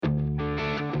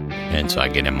And so I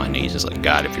get on my knees. It's like,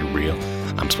 God, if you're real,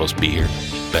 I'm supposed to be here.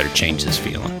 You better change this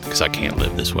feeling, because I can't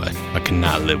live this way. I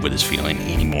cannot live with this feeling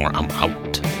anymore. I'm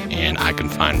out, and I can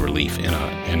find relief in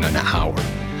an hour.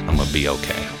 I'm going to be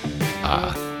okay.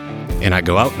 And I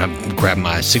go out and I grab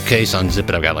my suitcase, unzip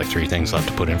it. I've got like 3 things left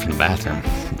to put in from the bathroom.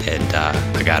 And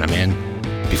I got them in.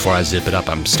 Before I zip it up,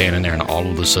 I'm standing there, and all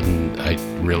of a sudden I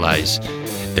realize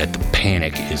that the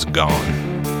panic is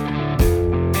gone.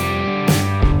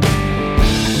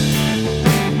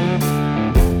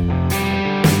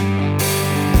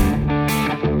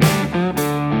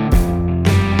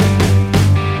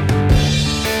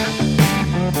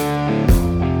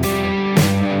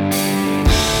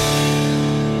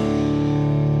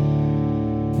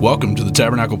 Welcome to the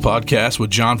Tabernacle Podcast with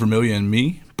John Vermillion and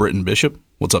me, Britton Bishop.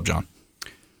 What's up, John?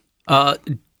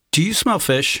 Do you smell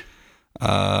fish?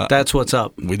 That's what's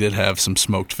up. We did have some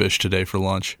smoked fish today for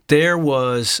lunch. There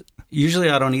was,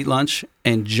 usually I don't eat lunch,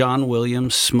 and John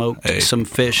Williams smoked some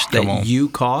fish that you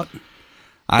caught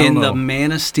in the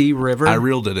Manistee River. I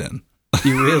reeled it in.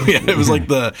 You really? Yeah, it was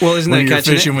like isn't when that you're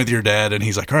catching fishing with your dad, and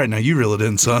he's like, all right, now you reel it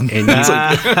in, son. And,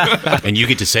 and you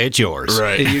get to say it's yours.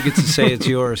 Right. And you get to say it's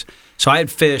yours. So I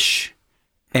had fish,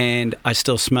 and I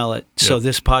still smell it. So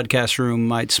this podcast room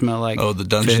might smell like the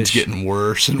dungeon's fish. getting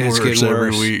worse and worse every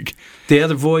week. The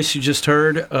other voice you just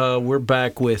heard, we're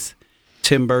back with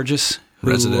TimBurgess,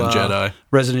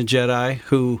 Resident Jedi,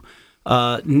 who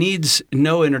needs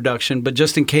no introduction, but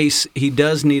just in case he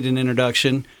does need an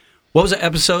introduction, what was the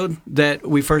episode that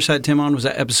we first had Tim on? Was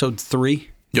that episode 3?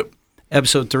 Yep.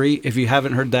 Episode 3. If you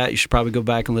haven't heard that, you should probably go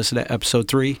back and listen to episode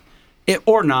 3.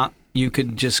 Or not. You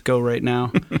could just go right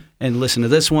now and listen to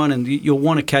this one, and you'll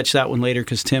want to catch that one later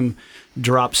because Tim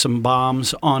dropped some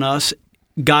bombs on us.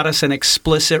 Got us an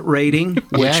explicit rating,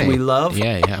 which we love.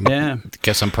 Yeah.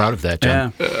 Guess I'm proud of that,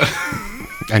 John. Yeah.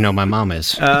 I know my mom is.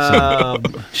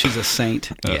 She's a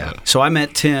saint. Yeah. So I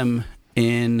met Tim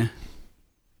in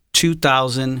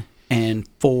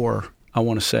 2004, I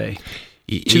want to say.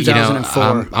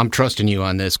 2004. I'm trusting you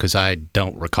on this because I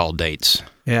don't recall dates.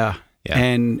 Yeah.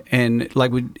 And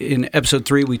like in episode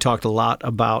 3, we talked a lot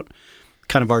about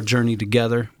kind of our journey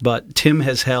together. But Tim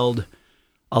has held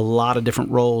a lot of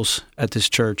different roles at this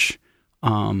church.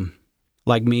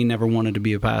 Like me, never wanted to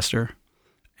be a pastor.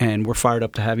 And we're fired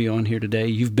up to have you on here today.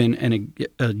 You've been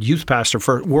a youth pastor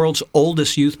for world's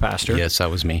oldest youth pastor. Yes, that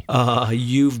was me.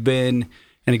 You've been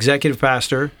an executive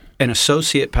pastor, an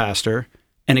associate pastor,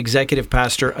 an executive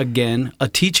pastor again, a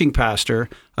teaching pastor,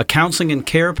 a counseling and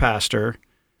care pastor.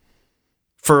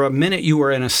 For a minute, you were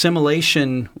an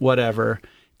assimilation whatever.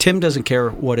 Tim doesn't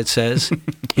care what it says.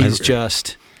 He's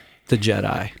just the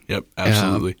Jedi. Yep,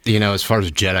 absolutely. As far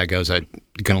as Jedi goes, I'm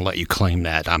going to let you claim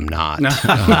that. I'm not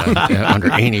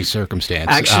under any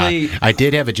circumstance. Actually, I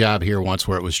did have a job here once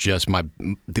where it was just my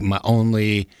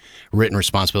only written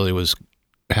responsibility was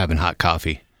having hot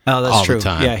coffee. Oh, that's all true. The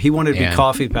time. Yeah, he wanted to be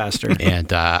coffee pastor.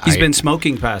 And he's been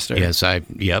smoking pastor. Yes,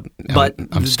 Yep. But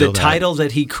I'm still the title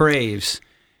that he craves,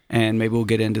 and maybe we'll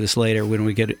get into this later when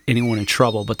we get anyone in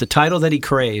trouble, but the title that he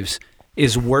craves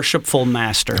is Worshipful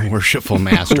Master. Worshipful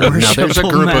Master. Now, there's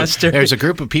a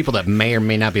group of people that may or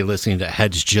may not be listening to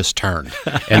Heads Just Turned,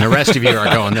 and the rest of you are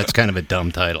going, that's kind of a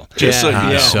dumb title. Just so you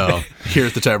know, so here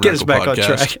at the Tabernacle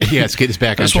Podcast. Yes, get us back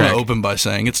on track. I just want to open by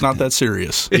saying it's not that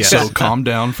serious. Yes. So calm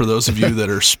down for those of you that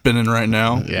are spinning right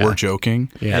now. Yeah. We're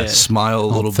joking. Yes. Smile a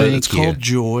little bit. It's called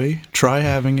joy. Try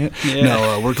having it. Yeah.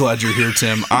 No, we're glad you're here,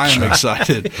 Tim. I'm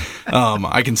excited.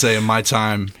 I can say in my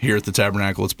time here at the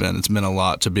Tabernacle, it's meant a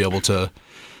lot to be able to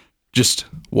just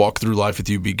walk through life with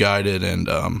you, be guided, and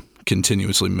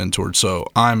continuously mentored. So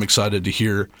I'm excited to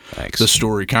hear the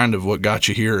story, kind of what got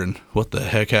you here and what the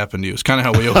heck happened to you. It's kind of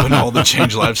how we open all the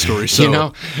Change Life stories.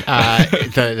 So,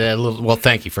 well,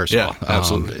 thank you, first of all.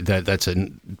 Absolutely. That's a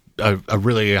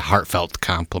really heartfelt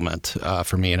compliment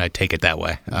for me, and I take it that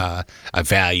way. I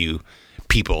value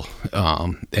people,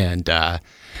 and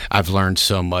I've learned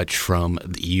so much from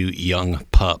you young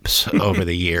pups over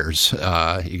the years.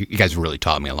 You guys really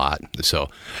taught me a lot. So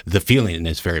the feeling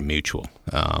is very mutual.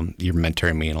 You're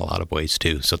mentoring me in a lot of ways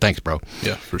too. So thanks, bro.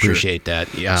 Yeah, for sure. Appreciate that.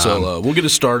 So we'll get it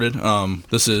started.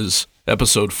 This is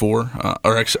episode 4,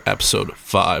 or episode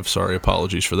 5. Sorry,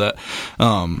 apologies for that.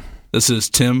 This is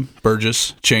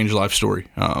TimBurgess, Change Life Story.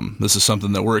 This is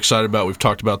something that we're excited about. We've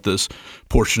talked about this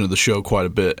portion of the show quite a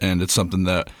bit, and it's something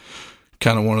that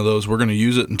kind of one of those, we're going to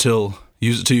use it till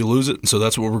you lose it, and so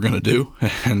that's what we're going to do.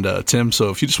 And Tim,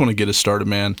 so if you just want to get us started,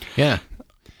 man. Yeah.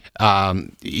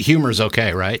 Humor's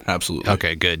okay, right? Absolutely.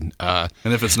 Okay, good. And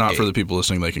if it's not for the people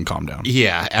listening, they can calm down.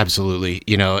 Yeah, absolutely.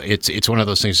 You know, it's one of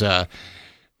those things.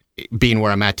 being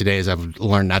where I'm at today is I've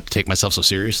learned not to take myself so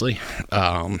seriously.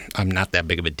 I'm not that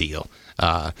big of a deal.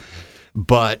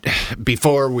 But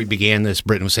before we began this,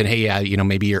 Britton was saying, hey, yeah,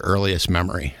 maybe your earliest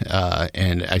memory.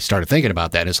 And I started thinking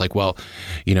about that. It's like, well,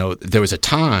 there was a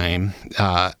time,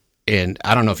 and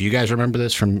I don't know if you guys remember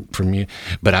this from you,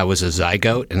 but I was a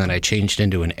zygote, and then I changed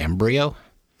into an embryo.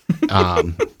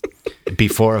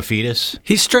 Before a fetus.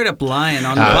 He's straight up lying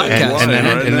on the podcast. And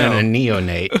then a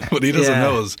neonate. What he doesn't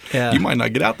know is you might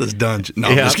not get out this dungeon. No,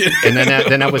 I'm just kidding. And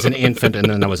then I was an infant, and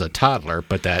then I was a toddler,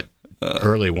 but that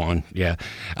early one, yeah.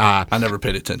 I never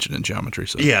paid attention in geometry.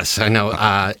 So. Yes, I know.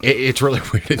 It's really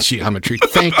weird in geometry.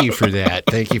 Thank you for that.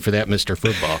 Thank you for that, Mr.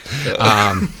 Football.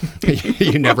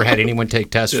 You never had anyone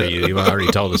take tests for you. You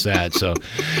already told us that. So,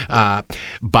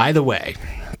 by the way,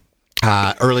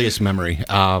 earliest memory.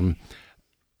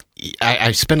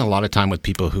 I spend a lot of time with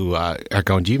people who are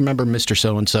going, do you remember Mr.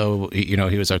 So-and-so?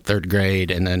 He was our third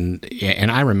grade. And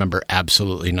I remember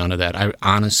absolutely none of that. I,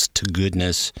 honest to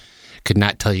goodness, could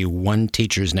not tell you one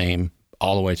teacher's name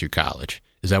all the way through college.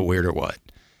 Is that weird or what?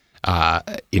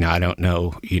 I don't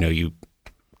know. You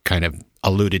kind of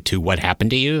alluded to what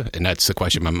happened to you. And that's the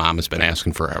question my mom has been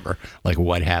asking forever. Like,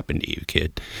 what happened to you,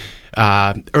 kid?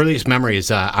 Earliest memory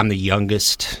is I'm the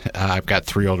youngest. I've got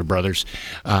 3 older brothers.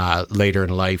 Later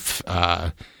in life,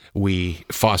 we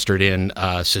fostered in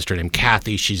a sister named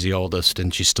Kathy. She's the oldest,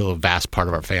 and she's still a vast part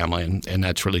of our family, and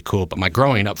that's really cool. But my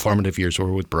growing up formative years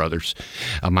were with brothers,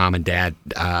 mom and dad.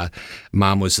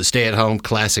 Mom was the stay-at-home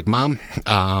classic mom.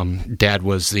 Dad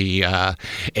was the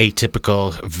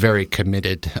atypical, very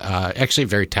committed, actually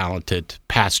very talented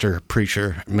pastor,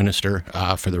 preacher, minister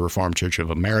for the Reformed Church of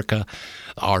America,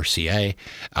 RCA.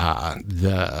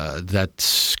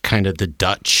 That's kind of the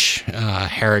Dutch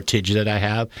heritage that I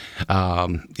have.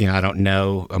 I don't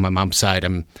know. On my mom's side,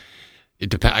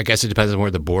 I guess it depends on where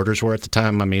the borders were at the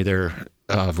time. I'm either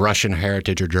of Russian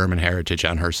heritage or German heritage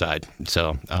on her side.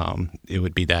 So it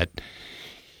would be that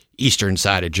eastern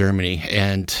side of Germany.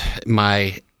 And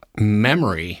my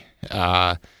memory,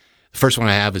 first one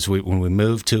I have is when we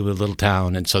moved to a little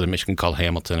town in southern Michigan called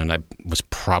Hamilton, and I was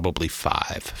probably 4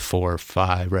 or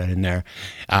 5, right in there.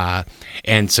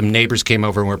 And some neighbors came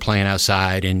over and we were playing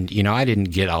outside, and, I didn't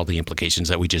get all the implications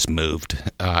that we just moved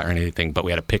or anything, but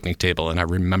we had a picnic table, and I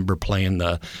remember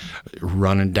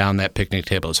running down that picnic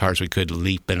table as hard as we could,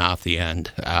 leaping off the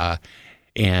end.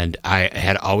 And I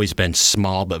had always been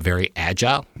small but very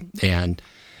agile, and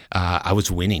I was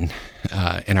winning,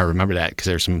 and I remember that because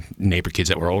there were some neighbor kids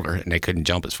that were older, and they couldn't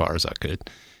jump as far as I could.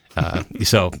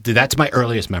 So that's my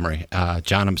earliest memory.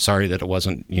 John, I'm sorry that it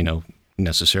wasn't,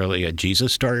 necessarily a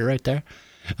Jesus story right there.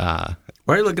 Why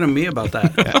are you looking at me about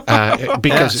that?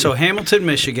 Because so Hamilton,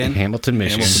 Michigan,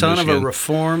 son of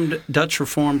a Dutch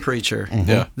Reformed preacher. Mm-hmm.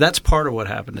 Yeah, that's part of what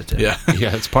happened to Tim. Yeah,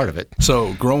 that's part of it.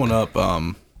 So growing up,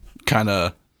 kind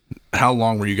of. How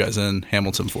long were you guys in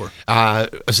Hamilton for? I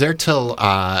was there till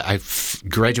I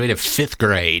graduated 5th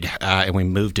grade, and we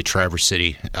moved to Traverse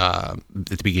City at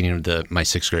the beginning of my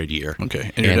 6th grade year.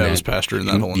 Okay, and your dad was pastor in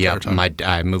that whole entire time?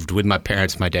 Yeah, I moved with my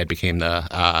parents. My dad became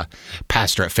the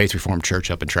pastor at Faith Reformed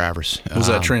Church up in Traverse. Was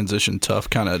that transition tough?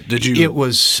 Kind of? Did you? It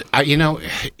was.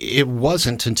 It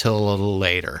wasn't until a little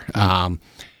later.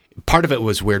 Part of it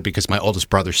was weird because my oldest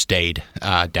brother stayed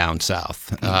down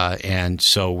south, and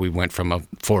so we went from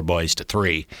 4 boys to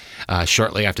 3.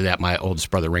 Shortly after that, my oldest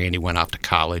brother Randy went off to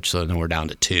college, so then we're down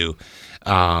to 2.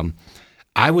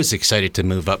 I was excited to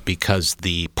move up because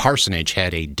the parsonage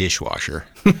had a dishwasher,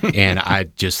 and I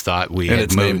just thought we had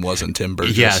its moved. Name wasn't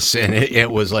TimBurgess. Yes, and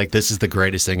it was like, this is the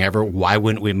greatest thing ever. Why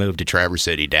wouldn't we move to Traverse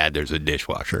City, Dad? There's a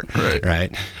dishwasher.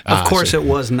 Right? Of course, it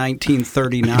was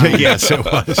 1939. Yes, it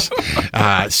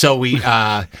was. So we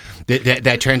that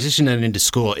transitioned into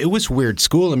school. It was weird.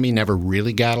 School and me never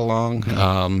really got along.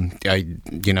 I'm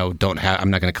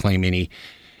not going to claim any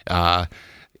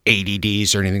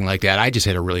ADDs or anything like that. I just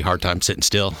had a really hard time sitting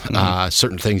still.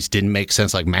 Certain things didn't make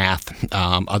sense, like math.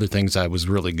 Other things I was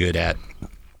really good at.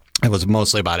 It was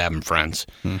mostly about having friends,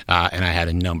 and I had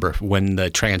a number. When the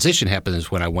transition happened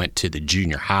is when I went to the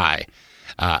junior high.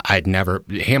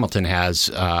 Hamilton has,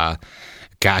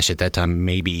 at that time,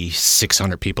 maybe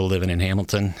 600 people living in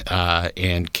Hamilton,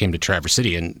 and came to Traverse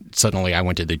City, and suddenly I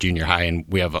went to the junior high, and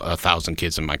we have 1,000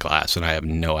 kids in my class, and I have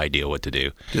no idea what to do.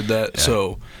 Did that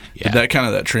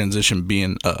that transition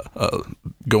being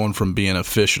going from being a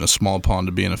fish in a small pond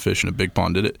to being a fish in a big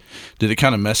pond, did it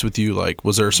kind of mess with you? Like,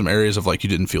 was there some areas of like you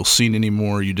didn't feel seen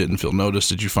anymore, you didn't feel noticed?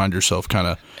 Did you find yourself kind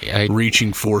of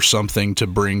reaching for something to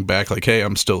bring back, like, hey,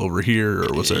 I'm still over here?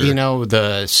 Or was there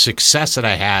the success that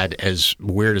I had, as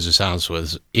weird as it sounds,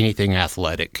 was anything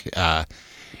athletic.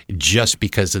 just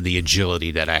because of the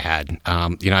agility that I had.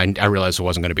 I realized I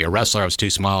wasn't going to be a wrestler. I was too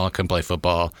small. I couldn't play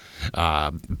football.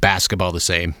 Basketball, the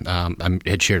same. I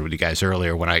had shared with you guys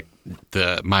earlier when my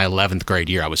 11th grade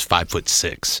year, I was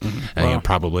 5'6", and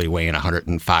probably weighing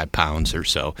 105 pounds or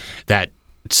so. That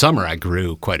summer, I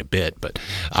grew quite a bit, but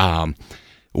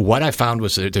what I found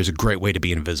was that there's a great way to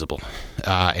be invisible,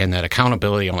 and that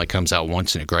accountability only comes out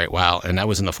once in a great while, and that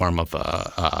was in the form of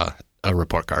a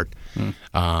report card.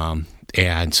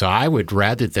 And so I would,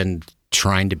 rather than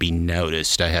trying to be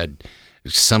noticed, I had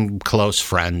some close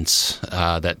friends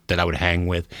that I would hang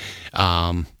with.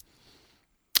 I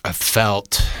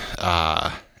felt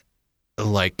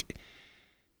like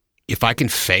if I can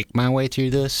fake my way through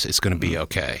this, it's going to be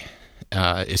okay.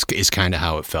 Is kind of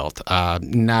how it felt.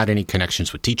 Not any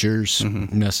connections with teachers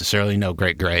necessarily, no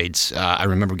great grades. I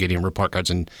remember getting report cards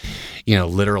and,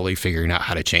 literally figuring out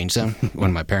how to change them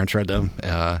when my parents read them.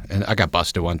 And I got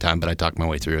busted one time, but I talked my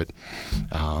way through it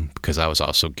because I was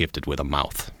also gifted with a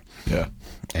mouth. Yeah.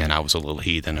 And I was a little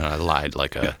heathen, and I lied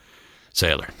like a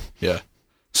sailor. Yeah.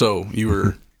 So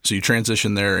you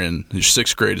transitioned there in your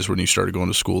 6th grade is when you started going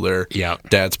to school there. Yeah.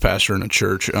 Dad's pastor in a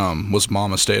church. Was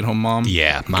mom a stay-at-home mom?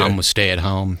 Yeah, mom was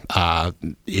stay-at-home.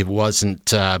 It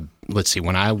wasn't,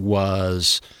 when I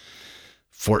was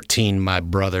 14,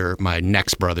 my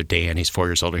next brother, Dan, he's 4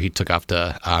 years older, he took off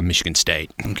to Michigan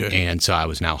State. Okay. And so I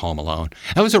was now home alone.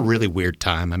 That was a really weird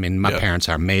time. I mean, my parents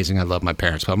are amazing. I love my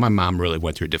parents, but my mom really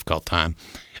went through a difficult time.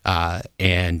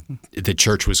 And the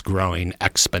church was growing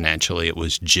exponentially. It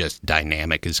was just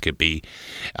dynamic as could be.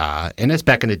 And that's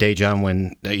back in the day, John,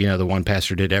 when, the one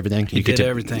pastor did everything. He did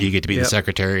everything. You get to be the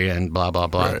secretary and blah, blah,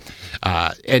 blah.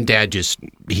 Right. And Dad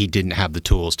he didn't have the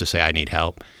tools to say, I need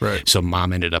help. Right. So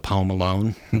Mom ended up home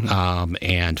alone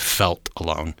and felt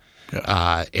alone.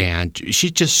 Yeah. And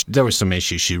there was some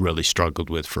issues she really struggled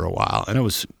with for a while. And it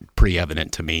was pretty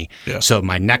evident to me. Yeah. So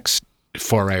my next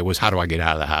foray was, how do I get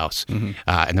out of the house? And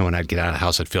then when I'd get out of the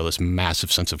house, I'd feel this massive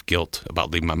sense of guilt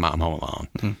about leaving my mom home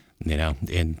alone.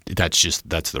 And that's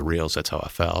the reals. That's how I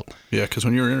felt. Yeah, because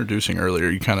when you were introducing earlier,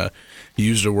 you kind of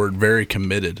used a word very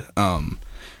committed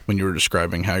when you were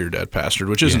describing how your dad pastored,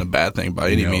 which isn't a bad thing by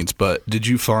any means. But did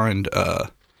you find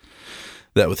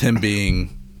that with him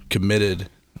being committed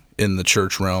in the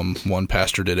church realm, one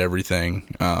pastor did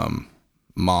everything,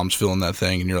 mom's feeling that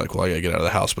thing, and you're like, well, I got to get out of the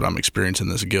house, but I'm experiencing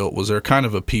this guilt. Was there kind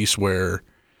of a piece where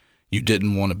you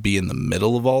didn't want to be in the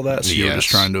middle of all that, so you were just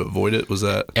trying to avoid it? Was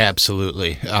that?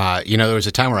 Absolutely. There was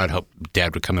a time where I'd hope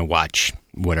Dad would come and watch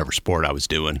whatever sport I was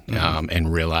doing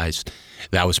and realize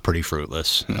that was pretty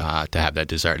fruitless to have that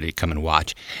desire to come and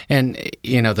watch. And,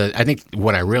 I think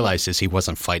what I realized is he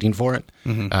wasn't fighting for it.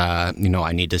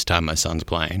 I need this time my son's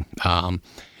playing. And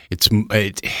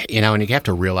you have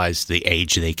to realize the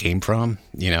age they came from.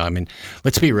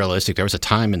 Let's be realistic. There was a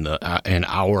time in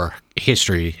our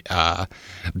history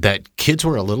that kids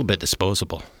were a little bit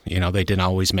disposable. They didn't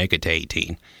always make it to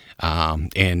 18.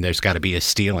 And there's got to be a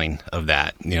stealing of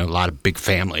that. A lot of big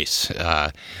families.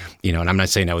 And I'm not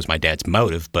saying that was my dad's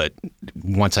motive, but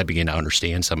once I began to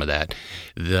understand some of that,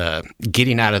 the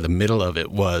getting out of the middle of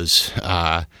it was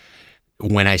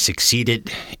when I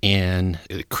succeeded in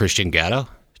Christian ghetto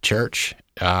church,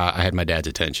 I had my dad's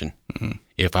attention.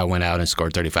 If I went out and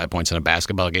scored 35 points in a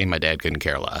basketball game, my dad couldn't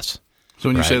care less. So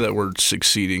when you say that word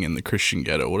succeeding in the Christian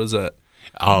ghetto, what is that?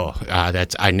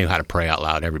 I knew how to pray out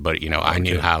loud. Everybody, I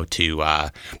knew how to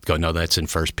go, no, that's in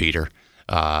 1 Peter.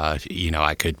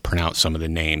 I could pronounce some of the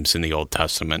names in the Old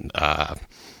Testament. I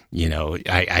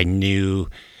knew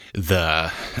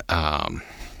the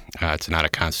it's not a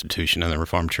constitution in the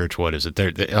Reformed Church. What is it?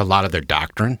 A lot of their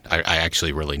doctrine, I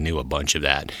actually really knew a bunch of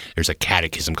that. There's a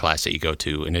catechism class that you go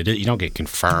to, and you don't get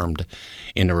confirmed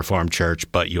in the Reformed Church,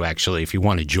 but you actually, if you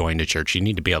want to join the church, you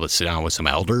need to be able to sit down with some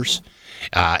elders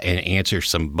and answer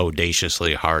some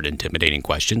bodaciously hard, intimidating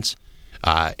questions.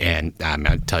 And I'm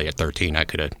going to tell you, at 13, I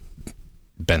could have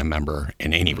been a member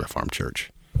in any Reformed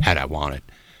church had I wanted.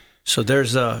 So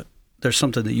there's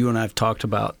something that you and I have talked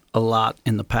about a lot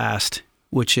in the past,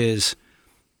 which is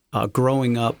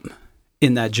growing up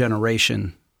in that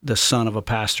generation, the son of a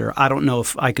pastor. I don't know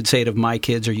if I could say it of my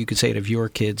kids or you could say it of your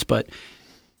kids, but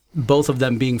both of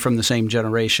them being from the same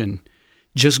generation,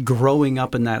 just growing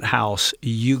up in that house,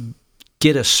 you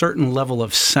get a certain level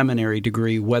of seminary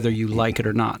degree whether you like it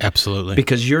or not. Absolutely.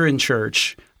 Because you're in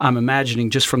church, I'm imagining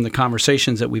just from the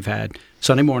conversations that we've had,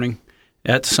 Sunday morning,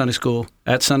 at Sunday school,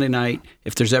 at Sunday night,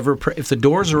 if the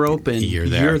doors are open,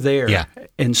 you're there. Yeah.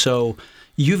 And so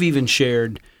you've even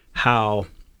shared how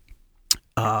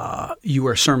you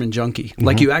were a sermon junkie. Mm-hmm.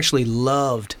 Like you actually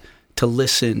loved to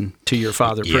listen to your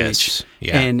father preach.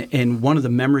 Yeah. And one of the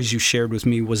memories you shared with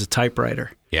me was a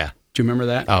typewriter. Yeah. Do you remember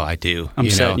that? Oh, I do. I'm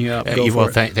setting you up. Go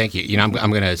for it. Thank you. I'm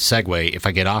going to segue. If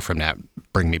I get off from that,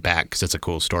 bring me back because it's a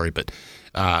cool story. But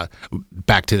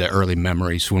back to the early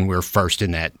memories when we were first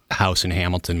in that house in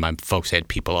Hamilton, my folks had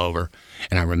people over,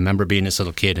 and I remember being this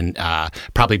little kid and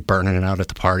probably burning it out at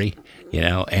the party,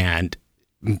 and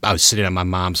I was sitting on my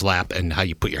mom's lap, and how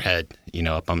you put your head,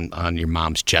 up on your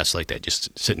mom's chest like that,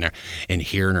 just sitting there and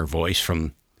hearing her voice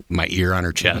from my ear on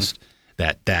her chest. Mm-hmm.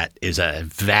 That is a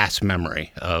vast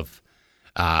memory of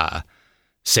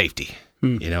safety.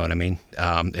 You know what I mean?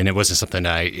 And it wasn't something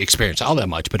I experienced all that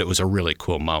much, but it was a really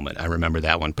cool moment. I remember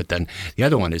that one. But then the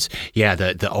other one is,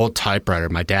 the old typewriter.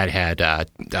 My dad had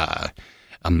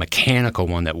a mechanical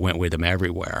one that went with him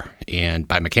everywhere. And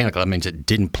by mechanical, that means it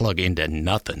didn't plug into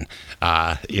nothing.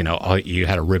 You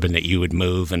had a ribbon that you would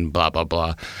move and blah, blah,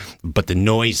 blah. But the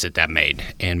noise that made,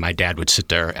 and my dad would sit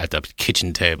there at the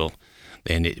kitchen table,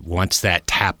 and once that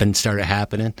tapping started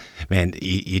happening, man,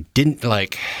 you didn't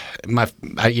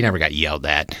you never got yelled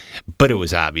at, but it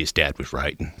was obvious Dad was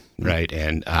writing, right?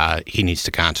 And he needs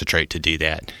to concentrate to do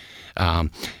that.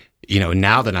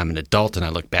 Now that I'm an adult and I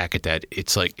look back at that,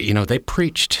 it's like, they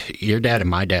preached, your dad and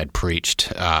my dad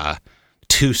preached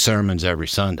 2 sermons every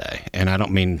Sunday. And I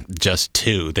don't mean just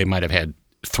 2. They might have had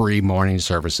 3 morning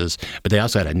services, but they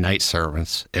also had a night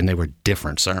service, and they were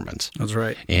different sermons. That's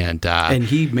right. And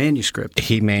he manuscript.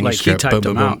 He manuscript. Like he typed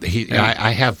them out. I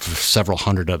have several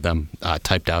hundred of them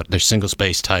typed out. They're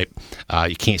single-space type.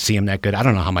 You can't see them that good. I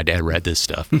don't know how my dad read this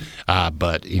stuff,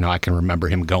 but I can remember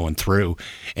him going through,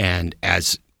 and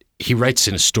as he writes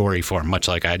in a story form, much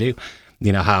like I do.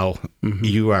 How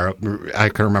you are. I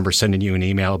can remember sending you an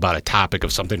email about a topic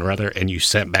of something or other, and you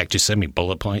sent back, just send me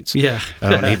bullet points. Yeah, I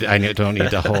don't need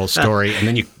the whole story. And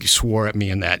then you swore at me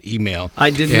in that email.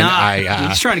 I did not.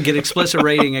 He's trying to get explicit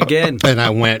rating again. And I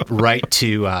went right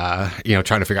to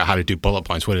trying to figure out how to do bullet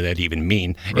points. What did that even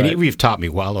mean? Right. And you've taught me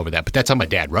well over that. But that's how my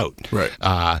dad wrote. Right.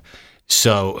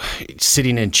 So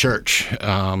sitting in church,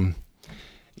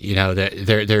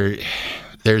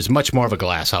 there's much more of a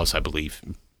glass house, I believe,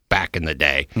 back in the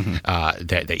day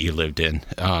that you lived in.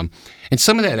 And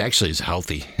some of that actually is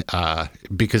healthy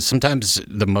because sometimes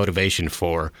the motivation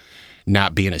for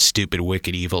not being a stupid,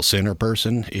 wicked, evil sinner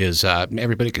person is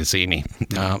everybody can see me.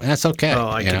 And that's okay. Oh,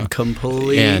 I can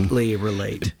completely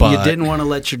relate. But, you didn't want to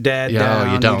let your dad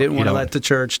down. You didn't want to let the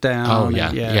church down. Oh,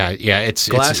 yeah. Yeah. It's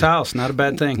glass house, not a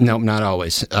bad thing. No, not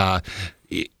always.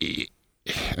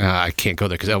 I can't go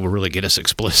there because that will really get us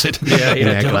explicit in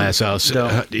that glass house.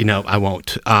 I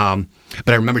won't. But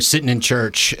I remember sitting in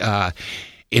church,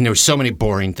 and there were so many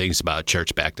boring things about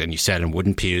church back then. You sat in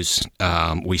wooden pews.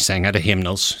 We sang out of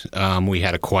hymnals. We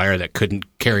had a choir that couldn't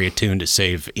carry a tune to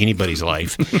save anybody's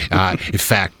life. In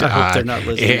fact, I hope they're not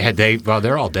listening.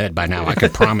 They're all dead by now. I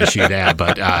can promise you that.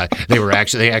 But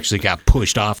they actually got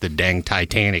pushed off the dang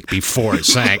Titanic before it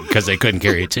sank because they couldn't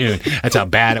carry a tune. That's how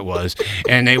bad it was.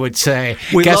 And they would say,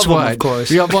 "Guess what?" Them, of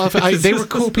course. Yeah, well, they were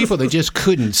cool people. They just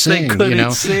couldn't sing. They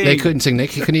couldn't sing. They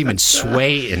couldn't even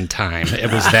sway in time.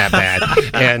 It was that bad.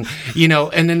 And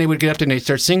then they would get up there and they'd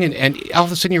start singing, and all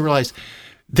of a sudden you realize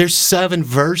there's 7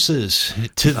 verses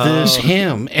to this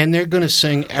hymn, and they're going to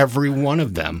sing every one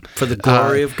of them for the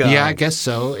glory of God. Yeah, I guess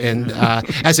so. And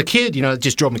as a kid, it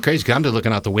just drove me crazy because I'm just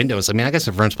looking out the windows. I mean, I guess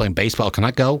if everyone's playing baseball, can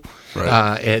I go?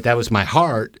 Right. That was my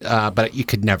heart, but you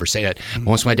could never say that.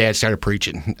 Once my dad started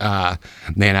preaching,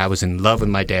 man, I was in love with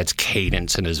my dad's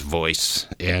cadence and his voice,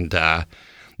 and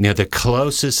the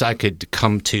closest I could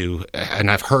come to,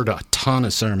 and I've heard a ton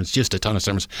of sermons,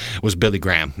 was Billy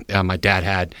Graham. My dad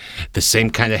had the same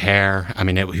kind of hair. I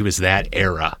mean, he was that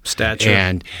era. Stature.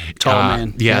 And tall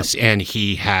man. Yes, yep. And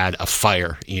he had a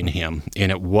fire in him.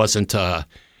 And it was a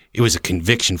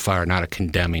conviction fire, not a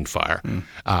condemning fire.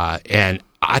 And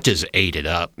I just ate it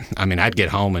up. I mean, I'd get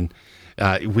home and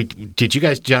did you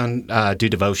guys, John, do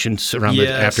devotions around the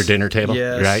after dinner table?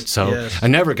 Yes, right. So I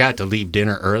never got to leave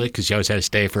dinner early because you always had to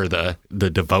stay for the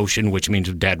devotion, which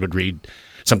means Dad would read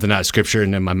something out of Scripture,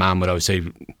 and then my mom would always say,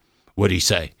 "What did he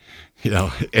say?"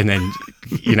 And then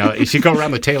she'd go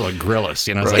around the table and grill us.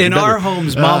 Right. Like, in our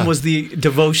homes, Mom was the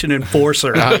devotion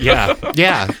enforcer. Yeah.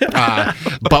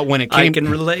 But when it came, I can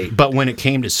relate. But when it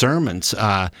came to sermons,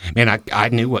 man, I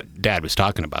knew what Dad was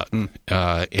talking about, and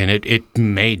it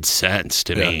made sense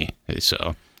to me.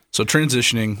 So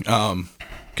transitioning,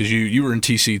 because you were in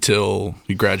TC till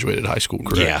you graduated high school,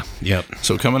 correct? Yeah. Yep.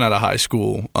 So coming out of high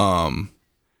school,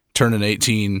 turning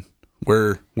 18.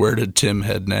 Where did Tim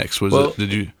head next?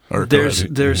 Did you? Or there's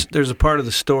a part of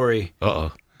the story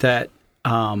that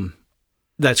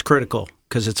that's critical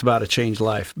because it's about a changed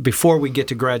life. Before we get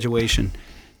to graduation,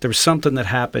 there was something that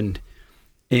happened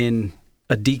in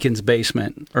a deacon's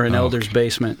basement or an elder's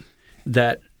basement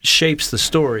that shapes the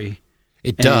story.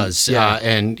 It does.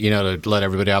 And, to let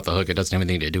everybody off the hook, it doesn't have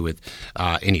anything to do with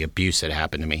any abuse that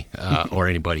happened to me or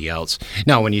anybody else.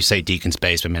 No, when you say deacon's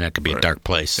basement, that could be a dark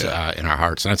place in our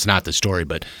hearts. And that's not the story.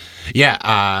 But,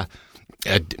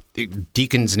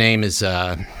 deacon's name is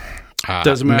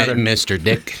doesn't matter. Mr.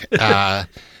 Dick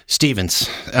Stevens.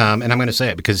 And I'm going to say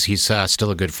it because he's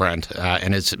still a good friend.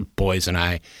 And his boys and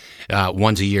I,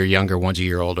 one's a year younger, one's a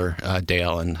year older,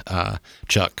 Dale and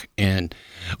Chuck. And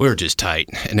we were just tight,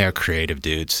 and they're creative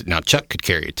dudes. Now, Chuck could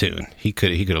carry a tune. He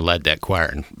could have led that choir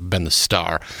and been the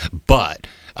star. But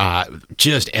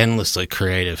just endlessly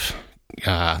creative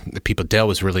people. Dale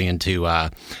was really into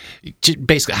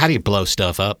basically how do you blow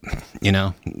stuff up,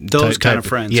 Those kind of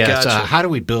friends. Yeah, gotcha. How do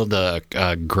we build a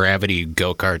gravity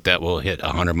go-kart that will hit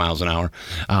 100 miles an hour?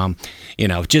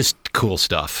 Just cool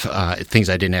stuff, things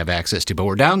I didn't have access to. But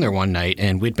we're down there one night,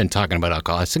 and we'd been talking about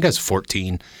alcohol. I think I was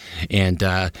 14,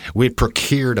 and we'd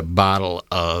procured a bottle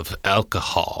of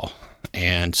alcohol.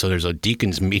 And so there's a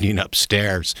deacon's meeting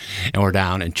upstairs, and we're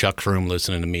down in Chuck's room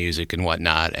listening to music and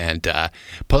whatnot, and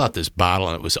pull out this bottle,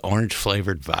 and it was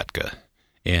orange-flavored vodka.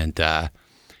 And, that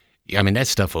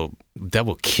stuff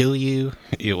will kill you.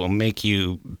 It will make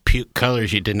you puke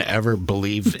colors you didn't ever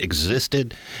believe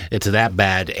existed. It's that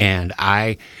bad. And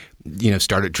I,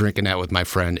 started drinking that with my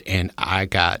friend, and I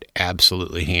got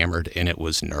absolutely hammered, and it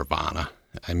was nirvana.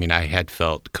 I had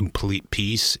felt complete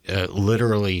peace.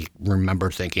 Literally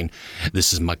remember thinking,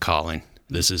 this is my calling.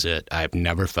 This is it. I've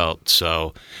never felt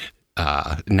so,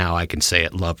 now I can say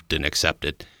it, loved and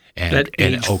accepted. And, at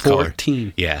age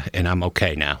 14. Yeah, and I'm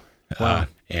okay now. Wow.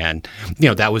 And,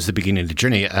 that was the beginning of the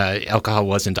journey. Alcohol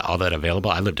wasn't all that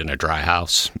available. I lived in a dry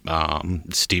house.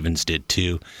 Stevens did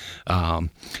too.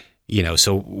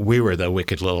 So we were the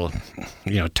wicked little,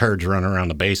 turds running around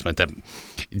the basement that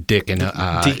Dick and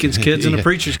deacon's kids and the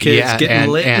preacher's kids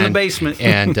getting lit in the basement.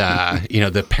 And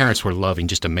the parents were loving,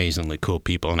 just amazingly cool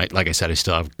people. And like I said, I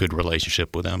still have a good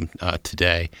relationship with them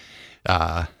today.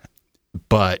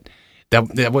 But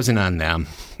that wasn't on them.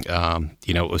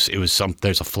 It was some.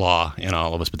 There's a flaw in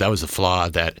all of us, but that was the flaw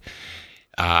that.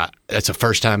 That's the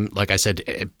first time, like I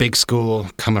said, big school,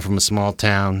 coming from a small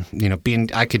town,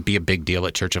 I could be a big deal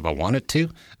at church if I wanted to,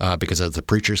 because I was the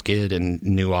preacher's kid and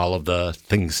knew all of the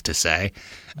things to say.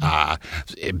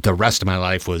 The rest of my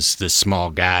life was this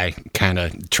small guy kind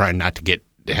of trying not to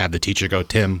have the teacher go,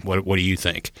 Tim, what do you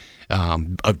think?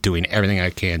 Of doing everything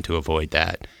I can to avoid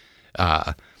that.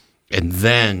 And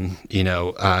then,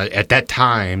 at that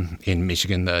time in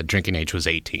Michigan, the drinking age was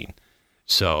 18.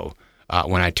 So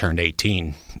when I turned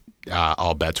 18,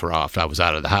 all bets were off. I was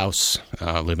out of the house,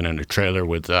 living in a trailer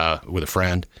with a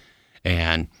friend,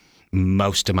 and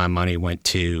most of my money went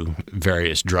to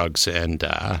various drugs and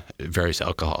various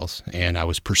alcohols. And I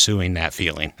was pursuing that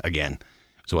feeling again.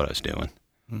 Is what I was doing.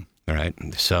 All right.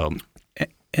 So,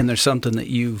 and there's something that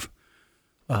you've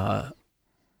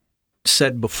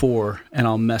said before, and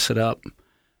I'll mess it up,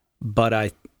 but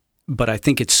I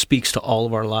think it speaks to all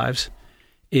of our lives.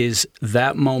 Is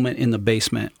that moment in the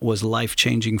basement was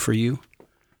life-changing for you,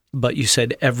 but you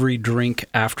said every drink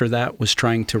after that was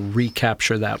trying to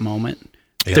recapture that moment.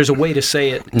 Yep. There's a way to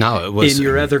say it in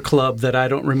your other club that I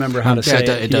don't remember how to say it.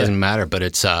 It doesn't matter, but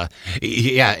it's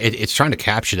it's trying to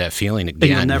capture that feeling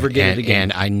again. And you'll never get it again.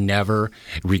 And I never,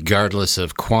 regardless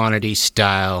of quantity,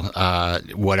 style,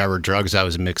 whatever drugs I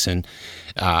was mixing,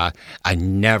 I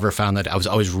never found that. I was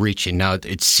always reaching. Now,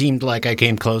 it seemed like I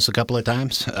came close a couple of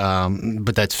times,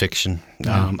 but that's fiction.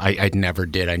 I never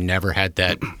did. I never had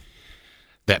that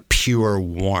pure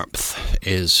warmth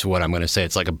is what I'm going to say.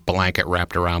 It's like a blanket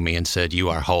wrapped around me and said, you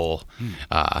are whole.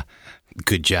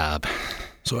 Good job.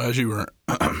 So as you were,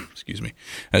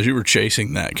 as you were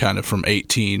chasing that kind of from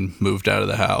 18, moved out of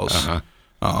the house,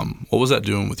 what was that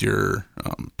doing with your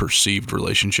perceived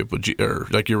relationship with, or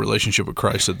like your relationship with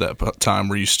Christ at that time?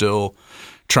 Were you still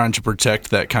trying to protect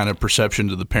that kind of perception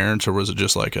to the parents, or was it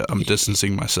just like I'm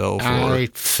distancing myself? I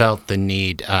felt the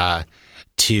need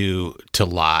to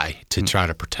lie, to try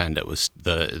to pretend it was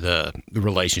the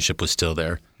relationship was still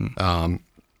there,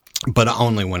 but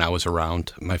only when I was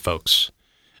around my folks.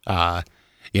 I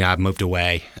moved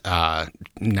away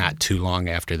not too long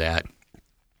after that.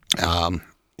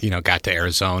 Got to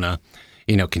Arizona,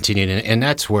 continued, and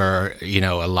that's where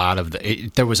a lot of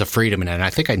there was a freedom in it, and I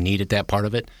think I needed that part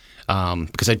of it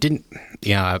because I didn't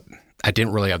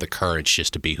really have the courage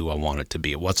just to be who I wanted to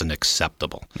be. It wasn't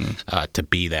acceptable to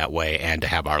be that way and to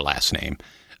have our last name.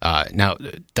 Now,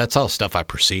 that's all stuff I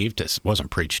perceived. It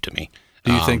wasn't preached to me.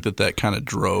 Do you think that kind of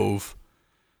drove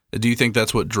Do you think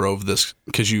that's what drove this?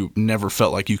 Because you never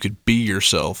felt like you could be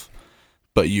yourself,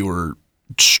 but you were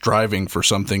striving for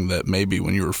something that maybe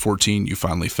when you were 14 you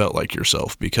finally felt like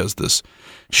yourself because this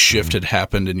shift had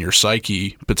happened in your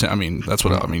psyche. But I mean, that's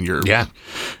what I mean.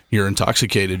 You're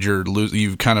intoxicated.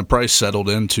 You've kind of probably settled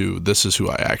into this is who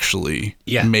I actually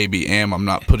maybe am. I'm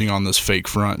not putting on this fake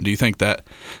front. Do you think that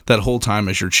whole time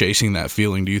as you're chasing that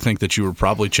feeling, do you think that you were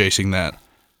probably chasing that?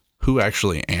 Who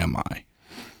actually am I?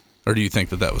 Or do you think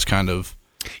that was kind of?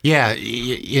 Yeah,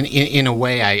 in a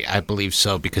way, I believe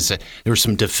so, because there were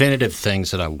some definitive things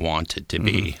that I wanted to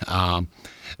be.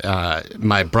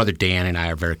 My brother Dan and I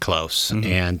are very close,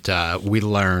 and we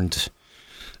learned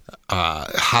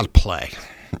how to play.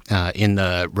 In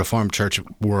the Reformed Church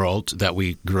world that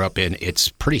we grew up in, it's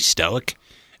pretty stoic,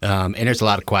 and there's a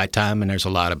lot of quiet time, and there's a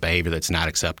lot of behavior that's not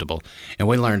acceptable. And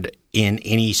we learned in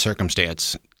any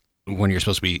circumstance, when you're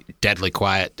supposed to be deadly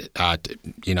quiet,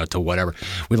 to whatever,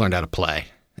 we learned how to play.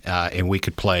 And we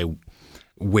could play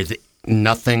with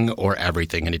nothing or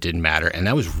everything, and it didn't matter. And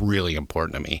that was really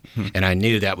important to me. And I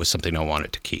knew that was something I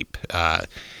wanted to keep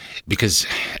because,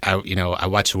 I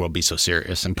watched the world be so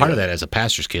serious. And part of that, as a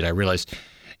pastor's kid, I realized,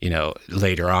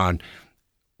 later on,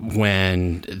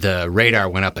 when the radar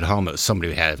went up at home, it was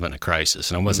somebody who had been a crisis,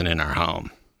 and it wasn't in our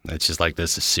home. It's just like,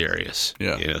 this is serious.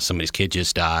 Yeah. Somebody's kid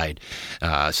just died.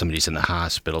 Somebody's in the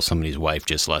hospital. Somebody's wife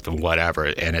just left, and whatever.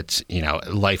 And it's,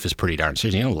 life is pretty darn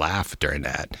serious. You don't laugh during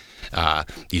that.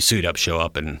 You suit up, show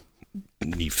up, and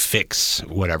you fix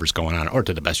whatever's going on, or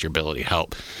to the best of your ability,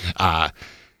 help.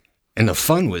 And the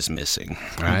fun was missing,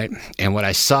 right? And what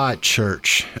I saw at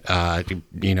church,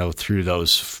 through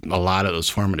a lot of those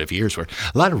formative years were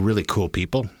a lot of really cool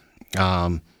people.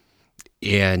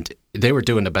 And they were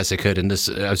doing the best they could, and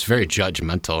I was very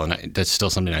judgmental, and that's still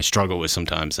something I struggle with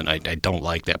sometimes, and I don't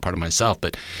like that part of myself.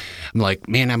 But I'm like,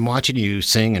 man, I'm watching you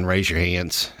sing and raise your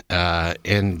hands, but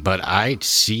I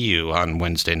see you on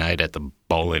Wednesday night at the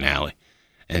bowling alley,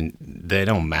 and they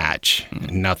don't match.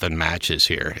 Nothing matches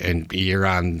here, and you're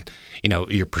on,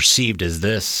 you're perceived as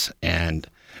this, and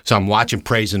so I'm watching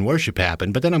praise and worship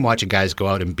happen, but then I'm watching guys go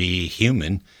out and be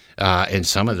human, and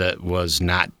some of that was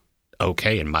not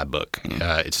okay in my book.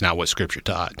 It's not what Scripture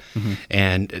taught.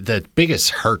 And the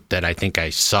biggest hurt that I think I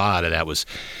saw out of that was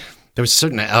there was a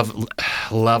certain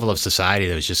level of society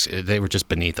that was they were just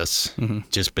beneath us,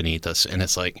 just beneath us. And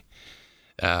it's like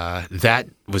that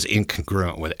was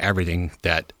incongruent with everything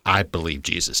that I believe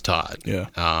Jesus taught. Yeah.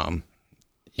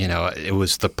 It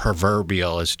was the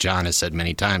proverbial, as John has said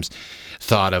many times,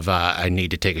 thought of I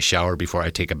need to take a shower before I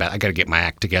take a bath. I got to get my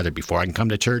act together before I can come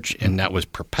to church. And that was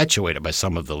perpetuated by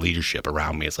some of the leadership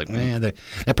around me. It's like, man,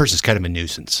 that person's kind of a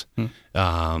nuisance.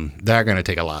 They're going to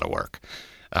take a lot of work.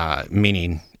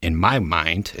 Meaning, in my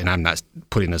mind, and I'm not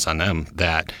putting this on them,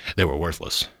 that they were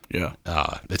worthless. Yeah.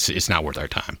 It's not worth our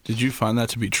time. Did you find that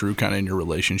to be true kind of in your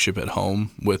relationship at home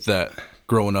with that?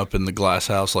 Growing up in the glass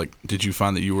house, like, did you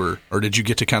find that you were, or did you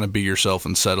get to kind of be yourself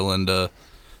and settle into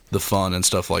the fun and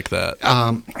stuff like that?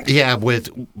 Yeah, with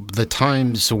the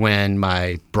times when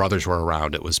my brothers were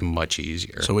around, it was much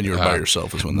easier. So when you were by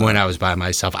yourself is when I was by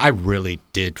myself, I really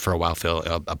did for a while feel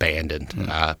abandoned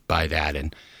by that,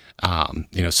 and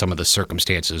some of the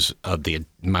circumstances of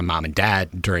my mom and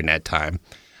dad during that time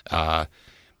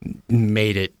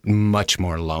made it much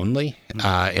more lonely.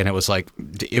 And it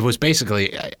was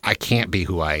basically, I can't be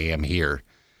who I am here.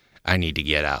 I need to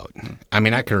get out. I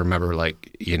mean, I can remember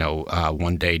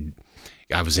one day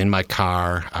I was in my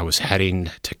car. I was heading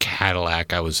to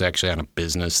Cadillac. I was actually on a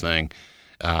business thing,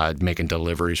 making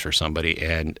deliveries for somebody.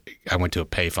 And I went to a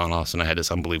payphone. All of a sudden I had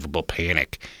this unbelievable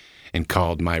panic and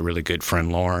called my really good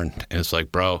friend Lauren. And it's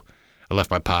like, bro, I left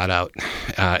my pot out.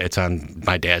 It's on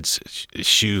my dad's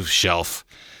shoe shelf.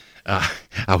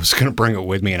 I was going to bring it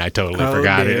with me, and I totally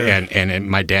forgot it. And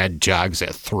my dad jogs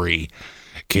at 3.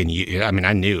 Can you? I mean,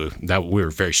 I knew that we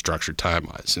were very structured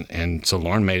time-wise, and so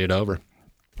Lauren made it over,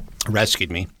 rescued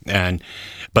me.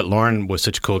 But Lauren was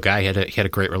such a cool guy. He had a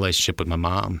great relationship with my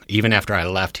mom. Even after I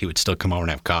left, he would still come over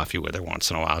and have coffee with her once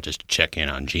in a while just to check in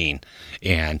on Jean.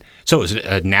 And so it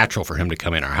was natural for him to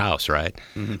come in our house, right?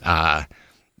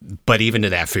 But even to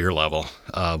that fear level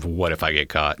of what if I get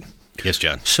caught? Yes,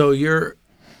 John. So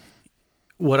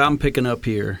what I'm picking up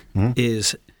here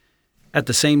is at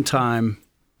the same time,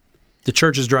 the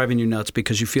church is driving you nuts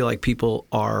because you feel like people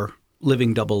are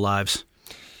living double lives.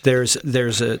 There's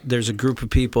a group of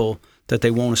people that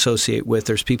they won't associate with.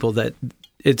 There's people that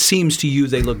it seems to you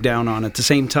they look down on. At the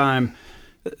same time,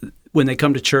 when they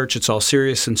come to church, it's all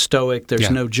serious and stoic. There's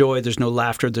no joy. There's no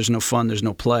laughter. There's no fun. There's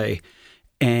no play.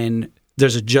 And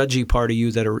there's a judgy part of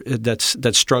you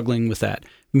that's struggling with that.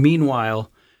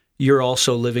 Meanwhile, you're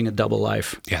also living a double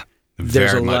life. Yeah.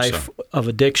 There's a Very much life so. of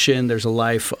addiction. There's a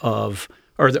life of,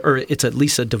 or it's at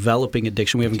least a developing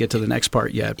addiction. We haven't get to the next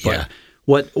part yet.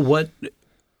 But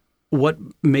what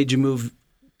made you move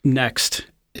next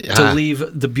to leave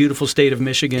the beautiful state of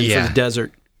Michigan for the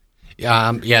desert?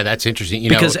 Yeah, that's interesting.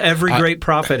 Because every great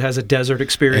prophet has a desert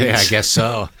experience. Yeah, I guess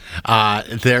so.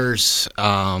 There's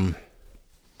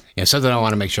something I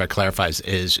want to make sure I clarify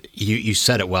is you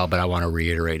said it well, but I want to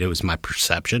reiterate. It was my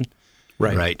perception,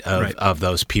 right, of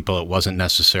those people. It wasn't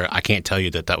necessary. I can't tell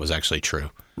you that was actually true,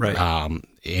 right?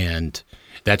 And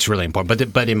that's really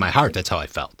important. But in my heart, that's how I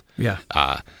felt. Yeah.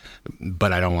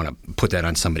 But I don't want to put that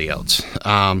on somebody else.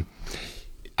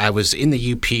 I was in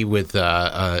the UP with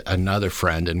another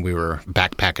friend, and we were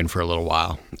backpacking for a little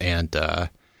while, and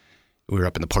we were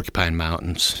up in the Porcupine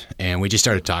Mountains, and we just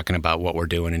started talking about what we're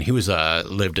doing. And he was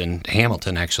lived in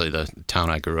Hamilton, actually, the town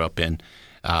I grew up in,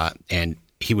 and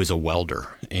he was a welder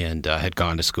and had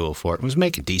gone to school for it and was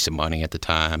making decent money at the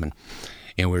time. And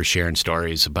we were sharing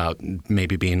stories about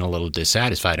maybe being a little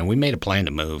dissatisfied, and we made a plan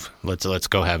to move. Let's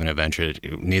go have an adventure.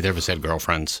 Neither of us had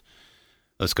girlfriends.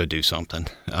 Let's go do something.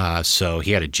 So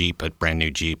he had a brand new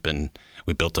Jeep, and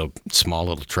we built a small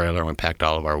little trailer, and we packed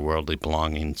all of our worldly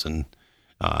belongings and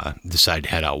decided to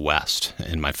head out west.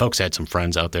 And my folks had some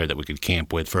friends out there that we could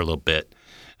camp with for a little bit,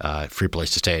 free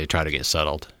place to stay to try to get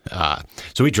settled.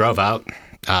 So we drove out.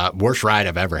 Worst ride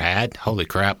I've ever had. Holy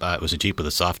crap. It was a Jeep with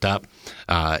a soft top,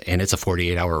 and it's a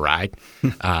 48-hour ride.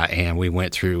 And we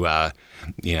went through,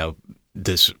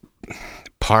 this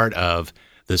part of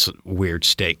this weird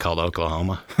state called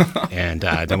Oklahoma, and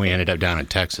then we ended up down in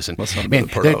Texas. And man,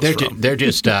 they're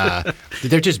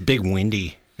just big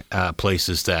windy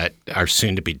places that are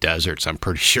soon to be deserts. I'm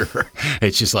pretty sure.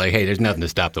 It's just like, hey, there's nothing to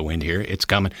stop the wind here. It's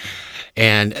coming.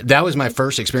 And that was my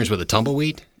first experience with a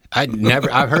tumbleweed.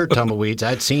 I've heard tumbleweeds.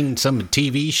 I'd seen some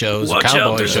TV shows,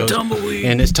 cowboy shows,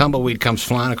 and this tumbleweed comes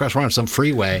flying across. We're on some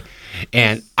freeway,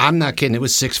 and I'm not kidding. It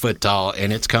was 6 foot tall,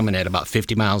 and it's coming at about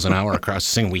 50 miles an hour across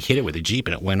the thing. We hit it with a Jeep,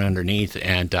 and it went underneath,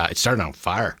 and it started on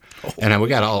fire. And then we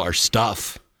got all our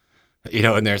stuff,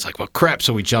 in there. It's like, well, crap.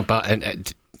 So we jump out,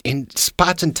 and in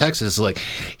spots in Texas, like,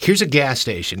 here's a gas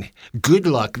station. Good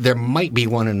luck. There might be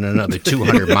one in another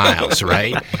 200 miles,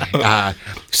 right?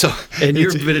 And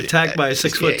you've been attacked by a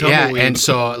 6 foot tumbleweed. Yeah, and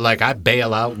so, like, I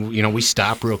bail out. We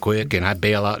stop real quick, and I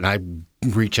bail out, and I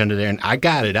reach under there, and I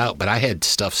got it out, but I had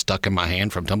stuff stuck in my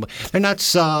hand from tumbleweed. They're not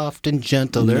soft and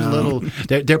gentle. They're little.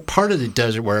 They're part of the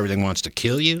desert where everything wants to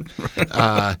kill you.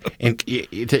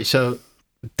 So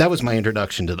that was my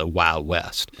introduction to the Wild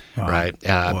West, right?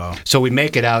 Wow. So we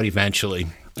make it out eventually.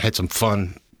 Had some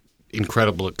fun,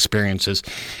 incredible experiences.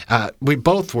 We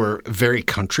both were very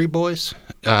country boys.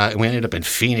 We ended up in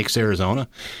Phoenix, Arizona.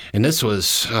 And this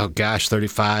was,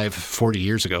 35, 40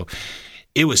 years ago.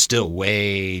 It was still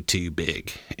way too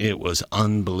big. It was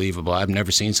unbelievable. I've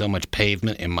never seen so much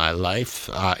pavement in my life.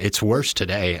 It's worse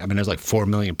today. I mean, there's like 4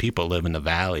 million people live in the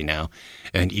valley now,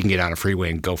 and you can get on a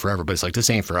freeway and go forever. But it's like, this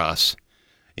ain't for us.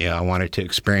 Yeah, I wanted to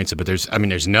experience it, but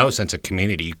there's no sense of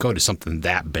community. You go to something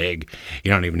that big,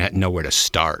 you don't even know where to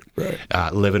start. Right.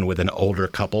 Living with an older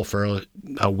couple for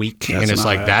a week, and it's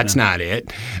like, that's not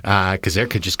it, because they're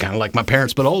just kind of like my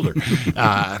parents, but older.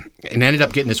 And ended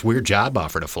up getting this weird job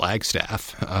offer to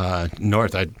Flagstaff,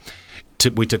 north.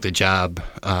 We took the job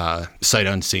sight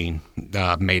unseen,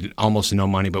 made almost no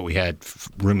money, but we had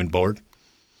room and board,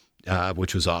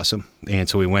 which was awesome. And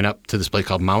so we went up to this place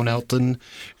called Mount Elton,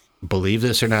 believe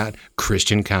this or not,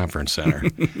 Christian Conference Center.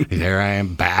 There I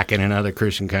am back in another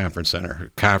Christian conference. Oh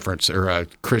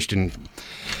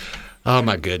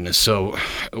my goodness. So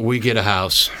we get a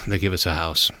house. They give us a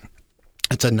house.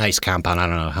 It's a nice compound, I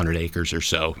don't know, 100 acres or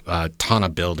so, a ton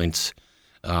of buildings.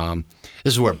 This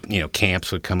is where,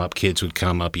 camps would come up, kids would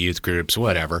come up, youth groups,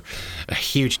 whatever. A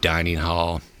huge dining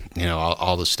hall,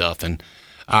 all the stuff. And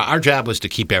our job was to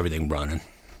keep everything running.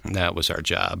 That was our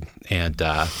job. And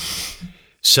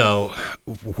so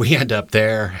we end up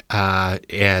there,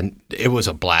 and it was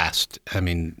a blast. I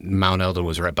mean, Mount Eldon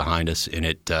was right behind us, and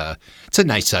it's a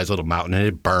nice-sized little mountain, and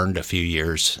it burned a few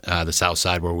years. The south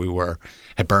side where we were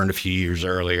had burned a few years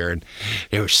earlier, and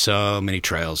there were so many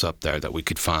trails up there that we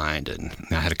could find, and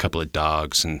I had a couple of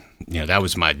dogs, and that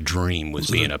was my dream,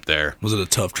 was being up there. Was it a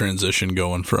tough transition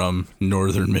going from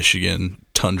northern Michigan,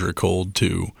 tundra cold,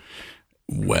 to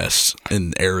west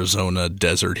in Arizona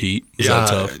desert heat? Was that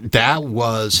tough? That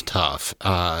was tough.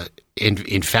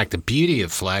 In fact, the beauty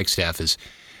of Flagstaff is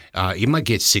you might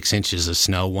get 6 inches of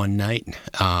snow one night,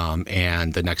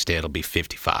 and the next day it'll be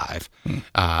 55.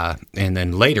 And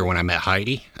then later when I met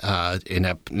Heidi, and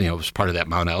that was part of that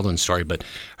Mount Eldon story, but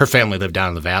her family lived down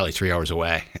in the valley 3 hours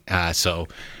away. So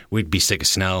we'd be sick of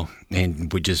snow,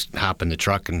 and we'd just hop in the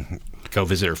truck and go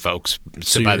visit our folks,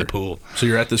 sit by the pool. So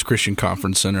you're at this Christian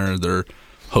conference center. They're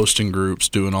hosting groups,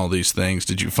 doing all these things.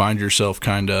 Did you find yourself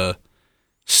kind of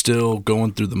still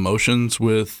going through the motions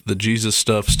with the Jesus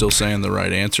stuff, still saying the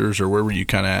right answers, or where were you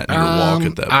kind of at in your walk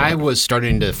at that point? I was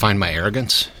starting to find my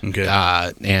arrogance. Okay.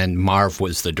 And Marv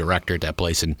was the director at that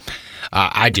place, and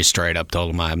I just straight up told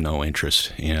him I have no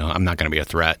interest. I'm not going to be a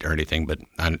threat or anything, but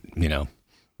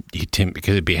Tim,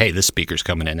 because it'd be, hey, this speaker's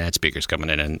coming in, that speaker's coming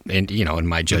in, and in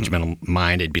my judgmental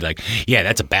mind, it'd be like, yeah,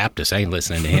 that's a Baptist, I ain't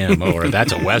listening to him, or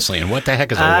that's a Wesleyan. What the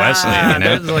heck is a Wesleyan?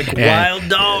 That's like wild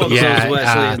dogs, those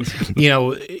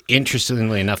Wesleyans.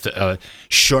 Interestingly enough,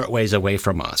 short ways away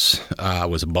from us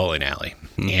was a bowling alley,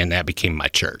 and that became my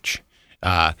church.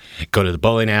 Go to the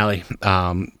bowling alley,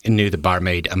 knew the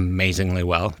barmaid amazingly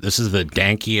well. This is the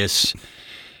dankiest,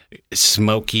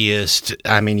 smokiest,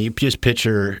 you just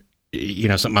picture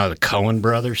something out of the Coen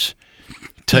brothers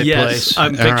type place.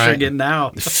 I'm picturing it now.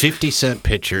 50-cent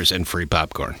pitchers and free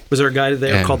popcorn. Was there a guy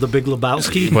there called the Big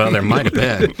Lebowski? Well, there might have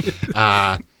been.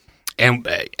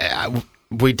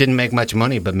 We didn't make much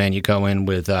money, but man, you go in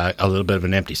with a little bit of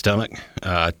an empty stomach,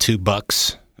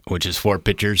 $2, which is 4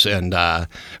 pitchers, and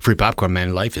free popcorn.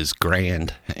 Man, life is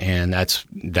grand, and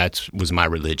that was my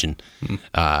religion.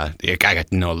 I got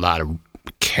to know a lot of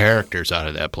characters out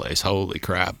of that place. Holy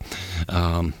crap.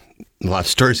 A lot of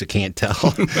stories I can't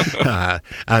tell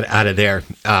out of there.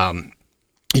 And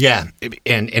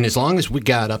as long as we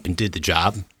got up and did the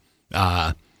job,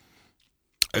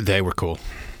 they were cool.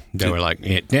 They were like,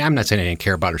 I'm not saying I didn't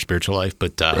care about our spiritual life,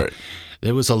 but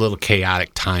there was a little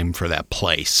chaotic time for that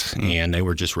place, and they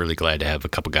were just really glad to have a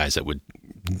couple guys that would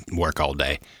work all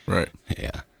day. Right.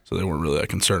 Yeah. So they weren't really that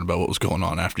concerned about what was going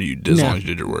on after as long as you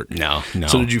did your work. No.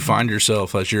 So did you find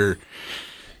yourself as you're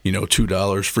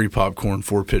 $2, free popcorn,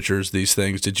 4 pitchers, these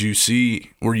things.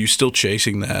 Were you still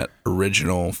chasing that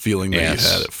original feeling that you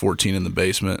had at 14 in the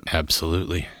basement?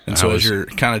 Absolutely. And so as you're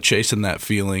kind of chasing that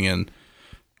feeling, and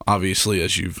obviously,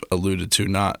 as you've alluded to,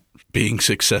 not being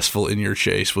successful in your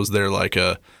chase, was there like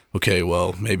okay,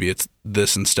 well, maybe it's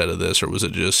this instead of this, or was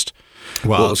it just,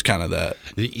 what was kind of that?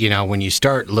 When you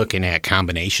start looking at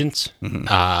combinations,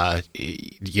 one of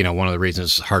the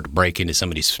reasons it's hard to break into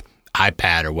somebody's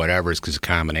iPad or whatever is because the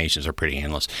combinations are pretty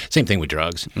endless. Same thing with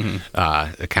drugs.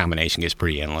 The combination gets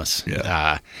pretty endless.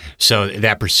 Yeah. So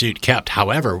that pursuit kept.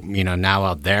 However, now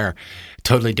out there,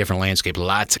 totally different landscape.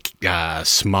 Lots of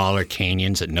smaller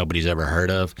canyons that nobody's ever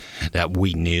heard of that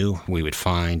we knew we would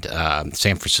find.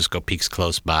 San Francisco Peak's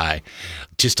close by.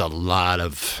 Just a lot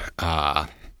of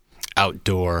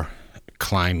outdoor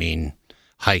climbing,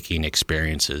 hiking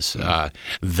experiences.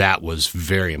 That was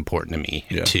very important to me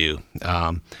too.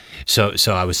 So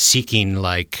I was seeking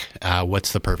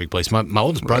what's the perfect place. My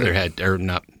oldest brother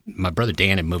my brother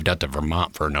Dan had moved out to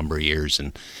Vermont for a number of years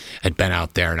and had been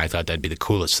out there, and I thought that'd be the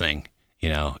coolest thing.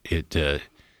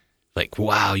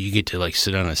 Wow, you get to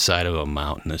sit on the side of a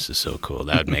mountain. This is so cool.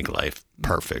 That would make life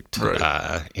perfect.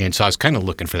 Right. And so I was kind of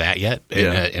looking for that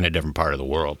in a different part of the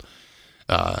world.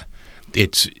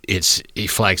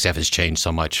 Flagstaff has changed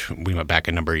so much. We went back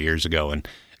a number of years ago, and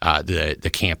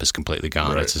the camp is completely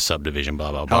gone. Right. It's a subdivision,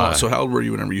 blah, blah, blah. So how old were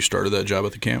you whenever you started that job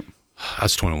at the camp? I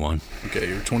was 21. Okay,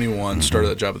 you were 21, started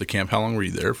that job at the camp. How long were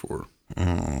you there for?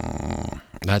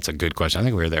 That's a good question. I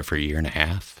think we were there for a year and a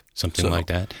half, something like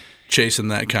that. Chasing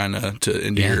that kind of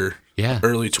into your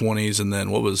early 20s, and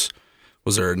then what was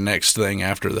there a next thing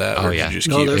after that? Oh, yeah.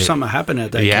 There's something happened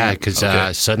at that camp. Yeah,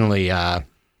 because suddenly...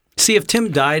 See, if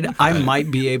Tim died, I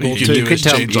might be able to. You could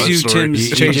tell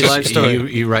Tim's change life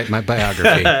story. You write my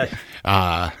biography.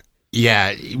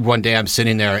 One day I'm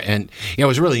sitting there, and it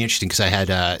was really interesting because I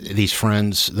had these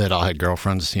friends that all had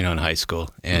girlfriends, in high school,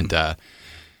 and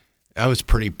I was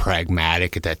pretty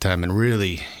pragmatic at that time, and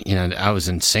really, I was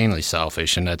insanely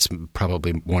selfish, and that's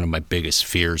probably one of my biggest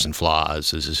fears and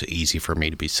flaws. Is it's easy for me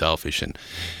to be selfish, and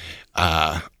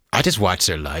I just watched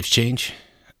their lives change.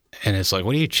 And it's like,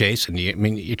 what are you chasing?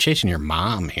 You're chasing your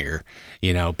mom here,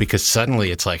 because suddenly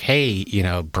it's like, hey,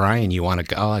 Brian, you want to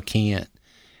go? Oh, I can't.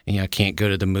 I can't go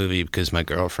to the movie because my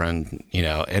girlfriend,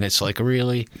 and it's like,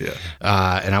 really?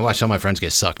 Yeah. And I watched all my friends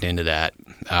get sucked into that.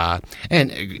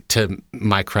 And to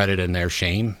my credit and their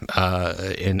shame,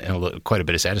 and quite a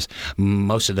bit of sadness,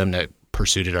 most of them that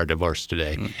pursued it are divorced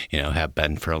today, have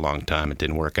been for a long time. It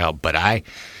didn't work out. But I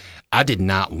did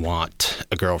not want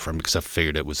a girlfriend because I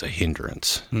figured it was a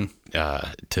hindrance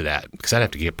to that, because I'd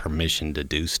have to get permission to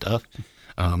do stuff.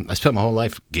 I spent my whole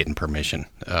life getting permission,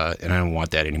 and I don't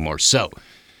want that anymore. So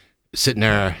sitting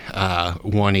there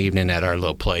one evening at our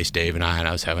little place, Dave and I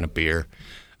was having a beer.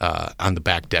 on the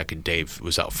back deck, and Dave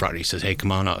was out front. He says, "Hey,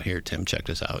 come on out here, Tim, check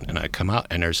this out." And I come out,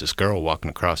 and there's this girl walking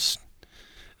across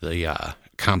the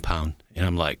compound, and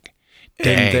I'm like,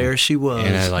 dang. And there she was.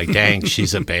 And I'm like, dang,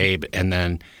 she's a babe. And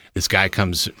then this guy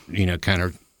comes, kind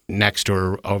of next to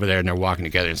her over there, and they're walking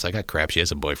together. And it's like, oh, crap, she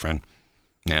has a boyfriend.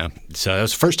 Yeah. So that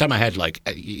was the first time I had, like,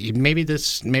 maybe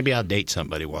I'll date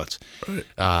somebody once. Right.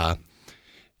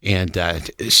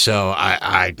 So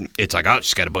it's like, oh,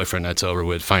 she's got a boyfriend, that's over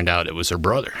with. Find out it was her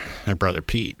brother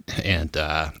Pete, and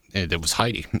it was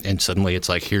Heidi. And suddenly it's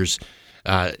like, here's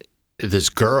this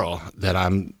girl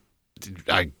that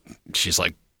she's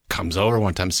like, comes over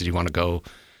one time and said, "You want to go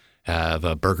have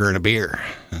a burger and a beer?"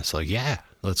 And it's like, yeah,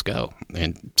 let's go.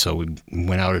 And so we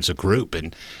went out as a group,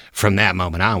 and from that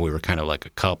moment on, we were kind of like a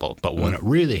couple. But when it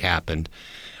really happened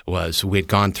was we had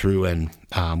gone through and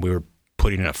we were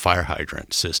putting in a fire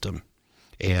hydrant system,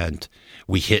 and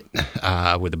we hit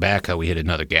with the backhoe, we hit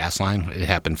another gas line. It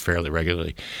happened fairly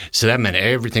regularly. So that meant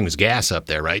everything was gas up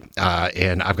there, right?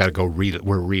 And I've got to go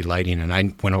we're relighting, and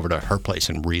I went over to her place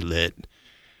and relit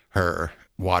her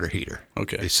water heater.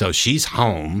 Okay. So she's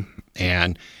home,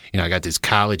 and I got this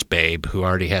college babe who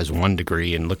already has one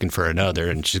degree and looking for another,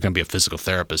 and she's going to be a physical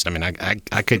therapist. I mean,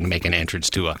 I couldn't make an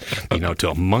entrance to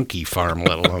a monkey farm,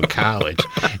 let alone college.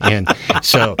 And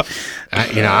so,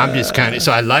 I'm just kind of,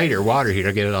 so I light her water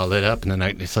heater, get it all lit up, and then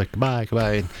it's like, goodbye.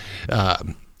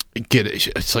 And,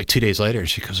 it's like 2 days later, and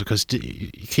she goes,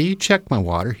 "Can you check my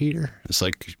water heater?" It's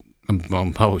like,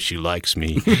 oh, she likes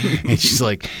me. And she's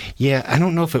like, "Yeah, I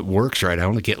don't know if it works right. I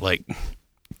only get like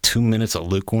 2 minutes of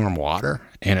lukewarm water."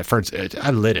 And at first, I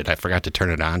lit it. I forgot to turn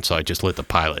it on, so I just lit the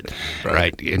pilot,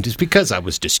 right? And just because I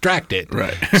was distracted,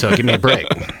 right? So give me a break.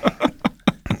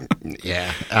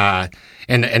 Yeah,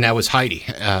 and that was Heidi.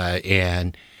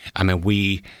 And I mean,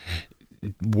 we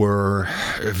were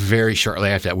very shortly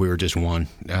after that, we were just one.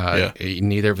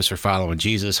 Neither of us were following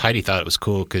Jesus. Heidi thought it was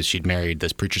cool because she'd married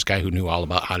this preacher's guy who knew all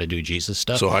about how to do Jesus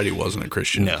stuff. So Heidi wasn't a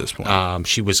Christian at this point.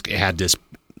 She had this,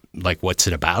 like, what's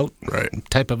it about, right,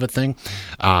 type of a thing,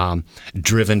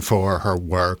 driven for her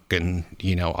work and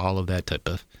all of that type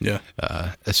of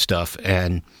stuff.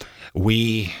 And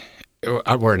we're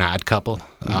an odd couple,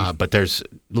 but there's,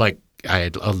 like I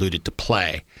had alluded to,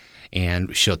 play.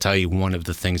 And she'll tell you one of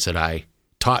the things that I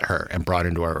taught her and brought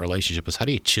into our relationship was, how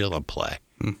do you chill and play?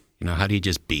 How do you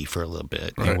just be for a little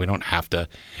bit? Right. And we don't have to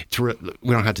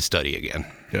study again.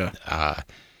 Yeah.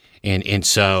 And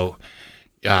so,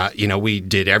 we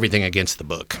did everything against the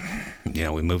book.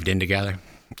 We moved in together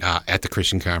at the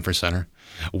Christian Conference Center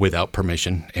without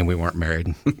permission, and we weren't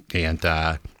married. And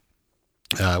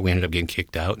we ended up getting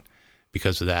kicked out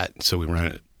because of that. So we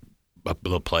rented a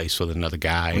little place with another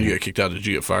guy. When you got kicked out, did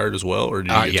you get fired as well, or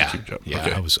did you get kicked out? Yeah,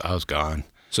 okay. I was gone.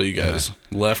 So you guys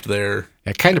left there.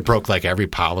 It kind of broke like every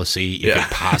policy you could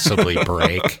possibly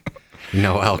break.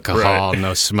 No alcohol,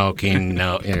 no smoking,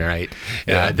 no, right?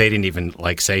 They didn't even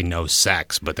say no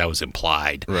sex, but that was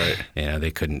implied. Right. Yeah,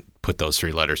 they couldn't put those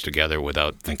three letters together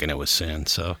without thinking it was sin.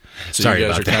 So sorry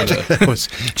about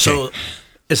that. So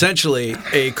essentially,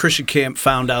 a Christian camp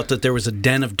found out that there was a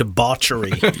den of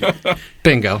debauchery.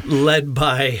 Bingo. Led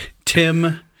by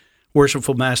Tim,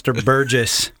 worshipful master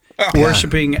Burgess,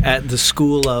 worshiping at the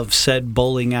school of said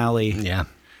bowling alley. Yeah.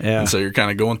 And so you're kind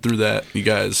of going through that. You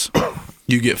guys,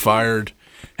 you get fired,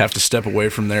 have to step away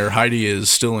from there. Heidi is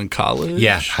still in college?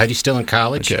 Yeah, Heidi's still in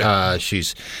college. Okay.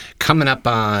 She's coming up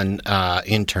on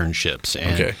internships.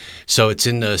 And so it's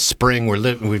in the spring.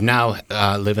 We now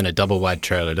live in a double-wide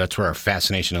trailer. That's where our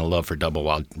fascination and love for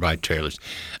double-wide trailers.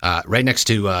 Right next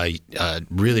to a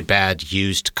really bad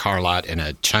used car lot and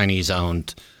a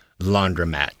Chinese-owned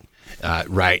laundromat.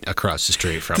 Right across the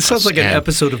street from us. This sounds like an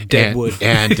episode of Deadwood.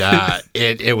 And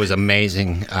it was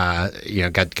amazing. Got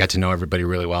to know everybody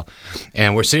really well.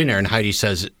 And we're sitting there, and Heidi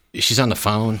says, she's on the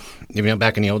phone.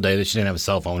 Back in the old days, she didn't have a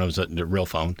cell phone. It was a real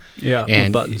phone. Yeah,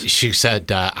 and she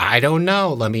said, I don't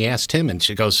know. Let me ask Tim. And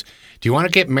she goes, do you want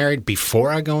to get married before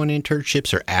I go on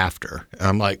internships or after? And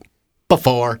I'm like,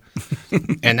 before.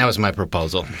 And that was my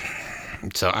proposal.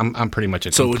 So I'm pretty much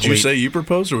a complete... So would you say you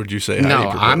proposed, or would you say Heidi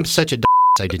proposed? No, I'm such a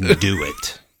I didn't do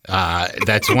it.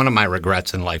 That's one of my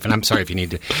regrets in life, and I'm sorry if you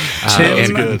need to.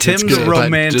 Tim's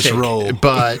romantic, just roll.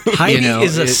 But Heidi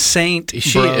is a saint.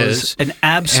 She is an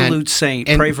absolute saint.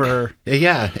 Pray for her.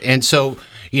 Yeah, and so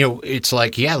it's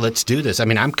like, let's do this. I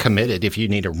mean, I'm committed. If you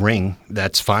need a ring,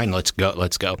 that's fine. Let's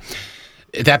go.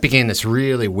 That began this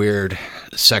really weird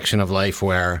section of life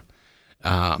where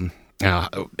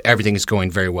everything is going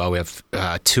very well. We have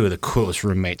two of the coolest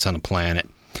roommates on the planet.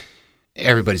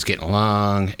 Everybody's getting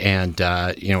along, and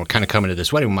we're kind of coming to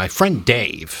this wedding. My friend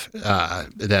Dave,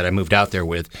 that I moved out there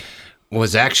with,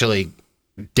 was actually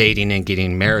dating and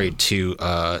getting married to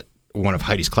one of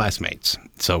Heidi's classmates.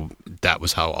 So that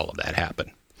was how all of that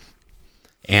happened.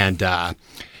 And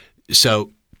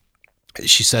so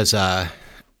she says, oh,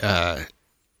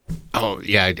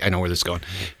 yeah, I know where this is going.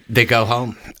 They go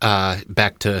home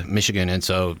back to Michigan, and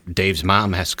so Dave's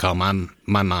mom has to call my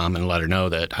mom and let her know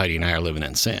that Heidi and I are living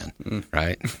in sin,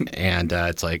 right? And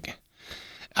it's like,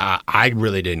 I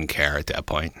really didn't care at that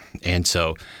point. And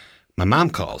so my mom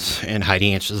calls, and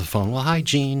Heidi answers the phone. Well, hi,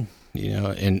 Gene. You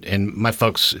know, and my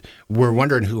folks were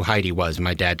wondering who Heidi was.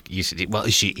 My dad used to say, well,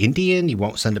 is she Indian? You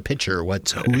won't send a picture. Who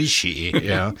is she? You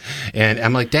know? And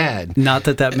I'm like, Dad. Not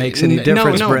that makes any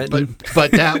difference, Bretton.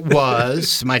 But that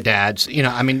was my dad's, you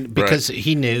know, I mean, because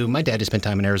he knew my dad had spent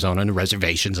time in Arizona and the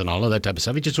reservations and all of that type of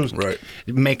stuff. He just was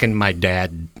making my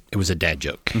dad, it was a dad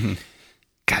joke. Mm-hmm.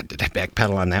 God, did I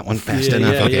backpedal on that one fast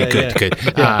enough? Okay, good.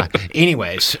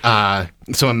 Anyways,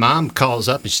 so my mom calls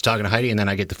up and she's talking to Heidi, and then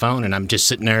I get the phone, and I'm just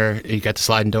sitting there. You got the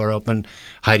sliding door open.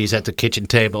 Heidi's at the kitchen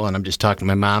table, and I'm just talking to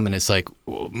my mom, and it's like,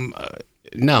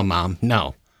 no, Mom,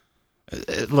 no.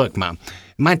 Look, Mom,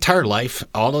 my entire life,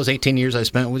 all those 18 years I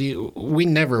spent with you, we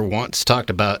never once talked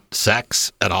about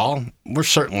sex at all. We're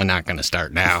certainly not going to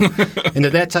start now. And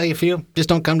if that's how you feel, just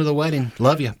don't come to the wedding.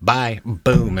 Love you. Bye.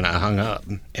 Boom. And I hung up.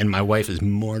 And my wife is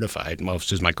mortified. Well,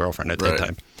 she was my girlfriend at that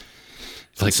time.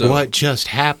 It's like, what just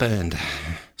happened?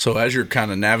 So as you're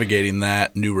kind of navigating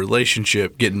that new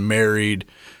relationship, getting married,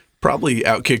 probably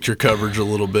outkicked your coverage a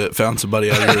little bit, found somebody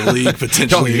out of your league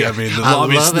potentially. I mean,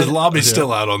 the lobby's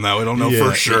still out on that. We don't know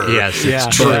for sure. Yes,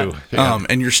 it's true.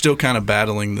 And you're still kind of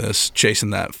battling this, chasing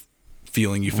that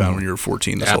feeling you found when you were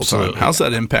 14 this whole time. How's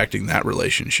that impacting that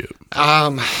relationship?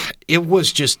 It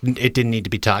was just, it didn't need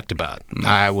to be talked about.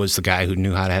 I was the guy who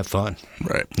knew how to have fun.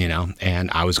 Right. You know,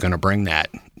 and I was going to bring that.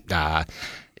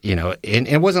 You know, and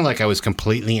it wasn't like I was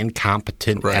completely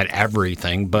incompetent at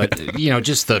everything, but, you know,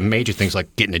 just the major things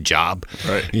like getting a job,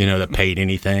 you know, that paid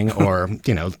anything, or,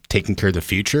 you know, taking care of the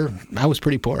future. I was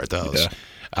pretty poor at those.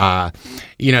 Yeah.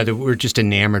 You know, we're just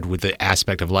enamored with the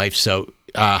aspect of life. So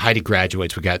Heidi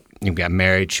graduates. We got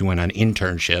married. She went on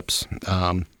internships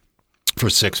for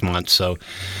 6 months. So,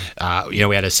 you know,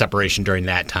 we had a separation during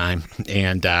that time.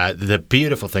 And the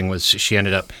beautiful thing was she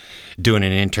ended up doing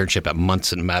an internship at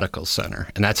Munson Medical Center.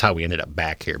 And that's how we ended up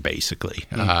back here, basically.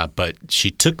 But she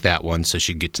took that one so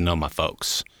she'd get to know my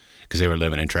folks, because they were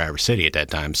living in Traverse City at that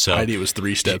time. So Heidi was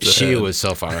 3 steps ahead. She was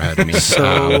so far ahead of me.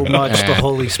 So much the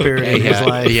Holy Spirit in his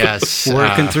life. Yes.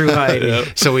 Working through Heidi.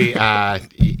 So we,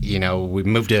 you know, we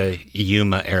moved to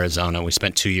Yuma, Arizona. We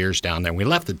spent 2 years down there. We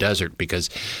left the desert because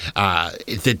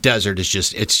the desert is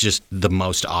just the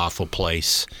most awful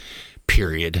place,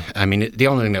 period. I mean, the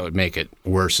only thing that would make it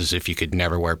worse is if you could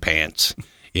never wear pants.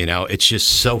 You know, it's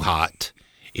just so hot.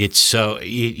 It's so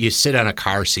you sit on a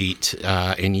car seat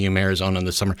in Yuma, Arizona in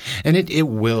the summer, and it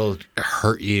will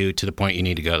hurt you to the point you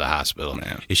need to go to the hospital.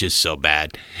 Man. It's just so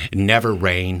bad. It never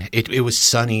rained. It was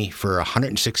sunny for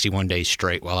 161 days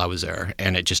straight while I was there,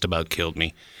 and it just about killed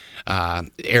me.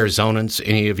 Arizonans,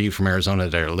 any of you from Arizona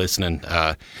that are listening,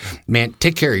 man,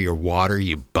 take care of your water,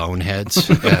 you boneheads.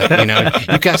 You know,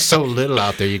 you've got so little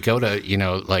out there. You go to, you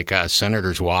know, like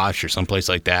Senator's Wash or someplace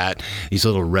like that, these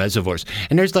little reservoirs,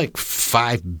 and there's like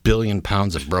 5 billion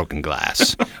pounds of broken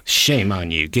glass. Shame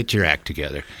on you. Get your act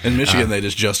together. In Michigan, they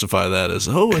just justify that as,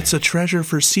 it's a treasure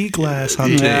for sea glass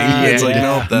hunting. It's like,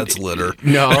 nope, that's litter.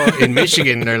 No, in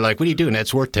Michigan, they're like, what are you doing?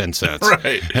 That's worth 10 cents.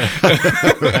 Right.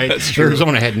 Right. That's true.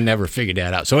 Arizona had never figured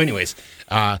that out. So anyways,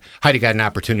 Heidi got an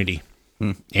opportunity,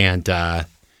 and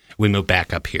we moved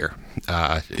back up here.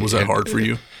 Was that hard for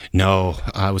you? No,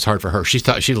 it was hard for her.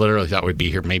 She literally thought we'd be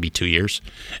here maybe 2 years,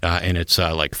 and it's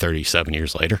like 37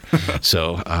 years later.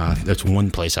 So that's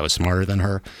one place I was smarter than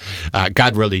her.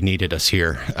 God really needed us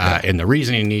here, and the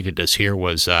reason He needed us here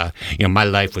was, you know, my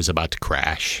life was about to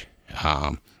crash,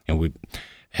 and we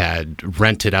had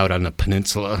rented out on the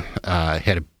peninsula,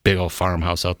 had a big old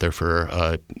farmhouse out there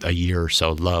for a year or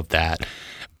so. Loved that.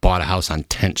 Bought a house on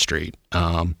 10th Street.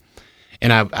 And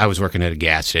I was working at a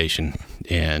gas station,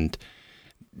 and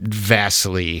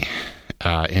vastly,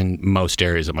 in most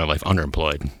areas of my life,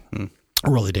 underemployed. I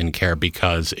really didn't care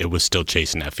because it was still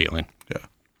chasing that feeling.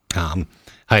 Yeah.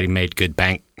 Heidi made good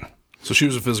bank. So she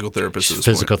was a physical therapist at this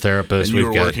physical point. therapist. And you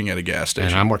were working at a gas station.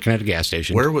 And I'm working at a gas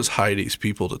station. Where was Heidi's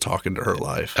people to talk into her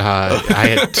life? I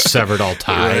had severed all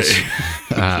ties.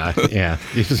 Yeah.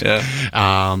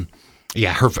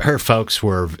 Her folks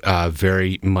were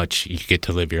very much, you get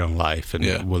to live your own life,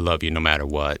 and we'll love you no matter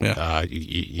what. Yeah.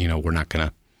 You know, we're not going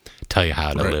to tell you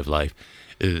how to live life.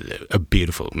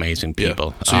 beautiful, amazing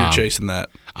people. Yeah. So you're chasing that.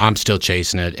 I'm still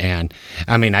chasing it, and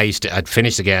I mean, I'd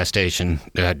finish the gas station.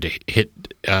 I'd hit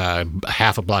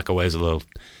half a block away is a little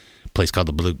place called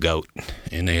the Blue Goat,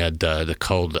 and they had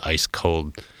the ice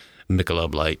cold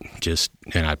Michelob Light.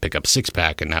 And I'd pick up a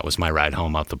 6-pack, and that was my ride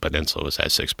home out the peninsula. Was that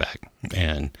 6-pack,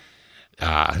 and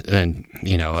then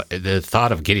the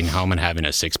thought of getting home and having a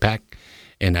 6-pack,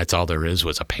 and that's all there is,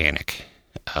 was a panic,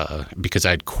 because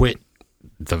I'd quit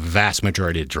the vast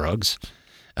majority of drugs.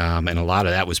 And a lot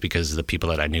of that was because the people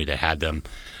that I knew that had them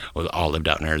all lived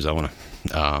out in Arizona.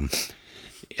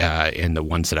 And the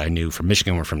ones that I knew from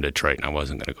Michigan were from Detroit, and I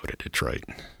wasn't going to go to Detroit.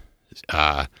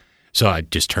 So I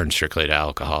just turned strictly to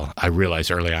alcohol. I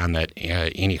realized early on that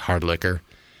any hard liquor,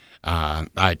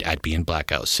 I'd be in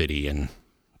Blackout City and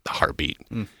the heartbeat.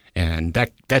 And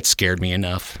that scared me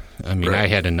enough. I mean, right. I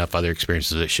had enough other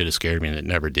experiences that should have scared me and it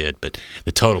never did. But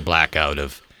the total blackout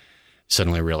of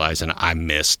suddenly realizing I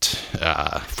missed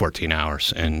 14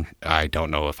 hours and I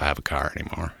don't know if I have a car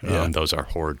anymore. Yeah. And those are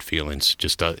horrid feelings.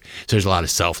 So there's a lot of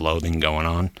self-loathing going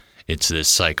on. It's this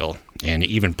cycle. And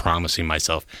even promising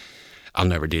myself, I'll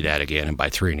never do that again. And by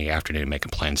 3 p.m,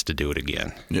 making plans to do it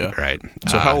again. Yeah. Right.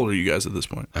 So how old are you guys at this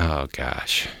point? Oh,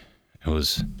 gosh. It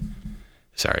was...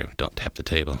 Sorry, don't tap the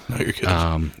table. No, you're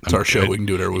good. It's our show. We can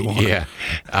do whatever we want. Yeah.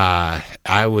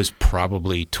 I was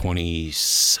probably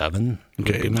 27.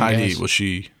 Okay. And Heidi, was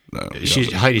she?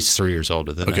 Heidi's 3 years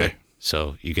older than okay. I.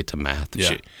 So you get to math.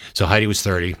 Yeah. So Heidi was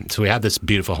 30. So we had this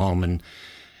beautiful home in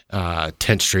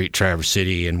 10th Street, Traverse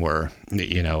City, and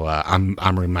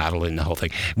I'm remodeling the whole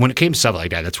thing. When it came to stuff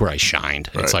like that, that's where I shined.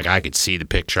 Right. It's like I could see the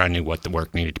picture. I knew what the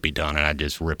work needed to be done, and I'd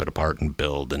just rip it apart and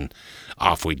build, and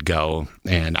off we'd go.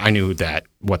 And I knew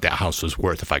what that house was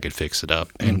worth if I could fix it up.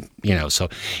 And, so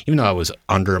even though I was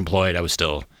underemployed, I was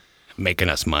still making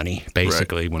us money,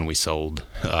 basically, right. when we sold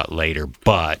later.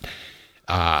 But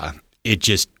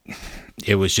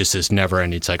it was just this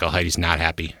never-ending cycle. Heidi's not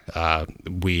happy.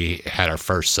 We had our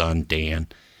first son, Dan,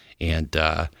 and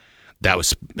that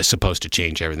was supposed to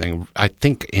change everything. I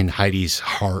think in Heidi's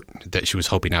heart that she was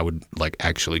hoping I would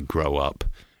actually grow up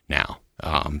now.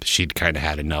 She'd kind of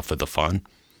had enough of the fun,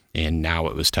 and now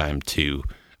it was time to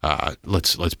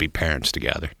let's be parents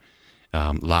together.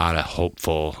 A lot of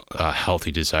hopeful,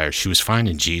 healthy desires. She was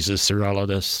finding Jesus through all of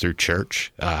this, through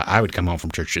church. I would come home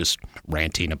from church just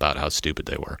ranting about how stupid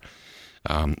they were.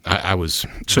 I was.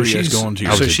 So she's going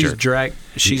to. So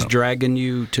she's dragging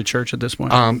you to church at this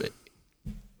point.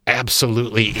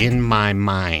 Absolutely. In my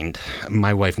mind,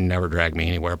 my wife never dragged me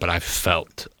anywhere, but I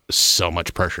felt so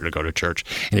much pressure to go to church,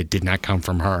 and it did not come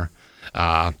from her.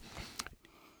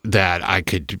 That I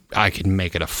could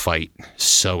make it a fight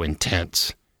so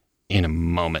intense in a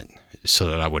moment, so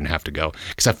that I wouldn't have to go,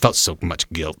 because I felt so much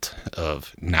guilt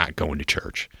of not going to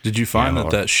church. Did you find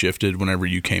that shifted whenever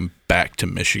you came back to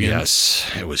Michigan? Yes,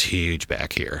 it was huge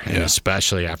back here, and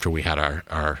especially after we had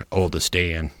our oldest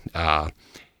Dan.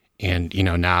 And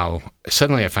now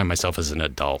suddenly I find myself as an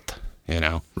adult.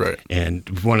 Right. And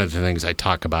one of the things I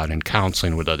talk about in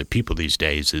counseling with other people these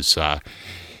days is,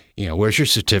 where's your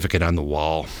certificate on the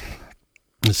wall?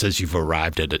 It says you've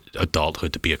arrived at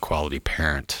adulthood to be a quality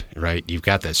parent, right? You've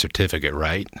got that certificate,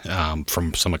 right,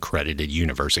 from some accredited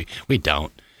university. We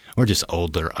don't. We're just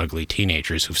older, ugly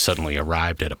teenagers who've suddenly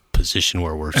arrived at a position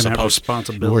where we're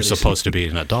supposed to be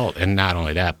an adult. And not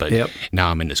only that, but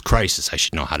now I'm in this crisis. I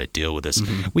should know how to deal with this.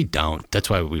 Mm-hmm. We don't. That's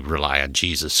why we rely on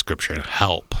Jesus, Scripture, and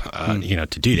help, to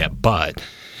do that. But,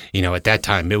 at that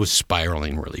time, it was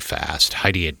spiraling really fast.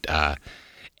 Heidi had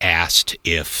asked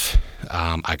if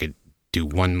I could do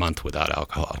 1 month without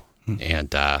alcohol. Mm-hmm.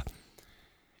 And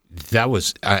that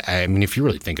was, I mean, if you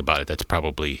really think about it,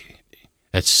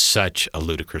 that's such a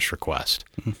ludicrous request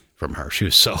from her. She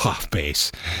was so off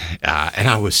base. And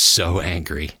I was so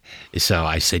angry. So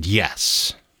I said,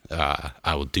 yes,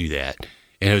 I will do that.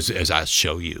 And it was, as I'll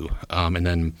show you. And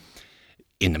then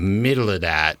in the middle of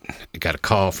that, I got a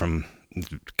call from a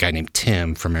guy named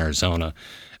Tim from Arizona.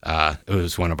 It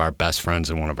was one of our best friends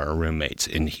and one of our roommates.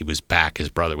 And he was back. His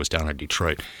brother was down in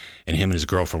Detroit. And him and his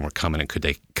girlfriend were coming. And could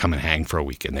they come and hang for a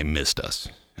week? And they missed us.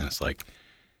 And it's like,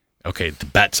 okay, the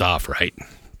bet's off, right?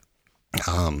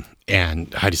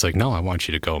 And Heidi's like, no, I want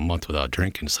you to go a month without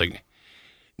drinking. It's like,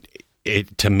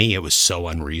 to me, it was so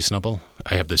unreasonable.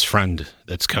 I have this friend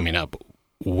that's coming up.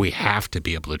 We have to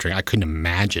be able to drink. I couldn't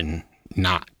imagine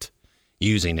not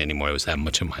using anymore. It was that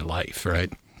much of my life,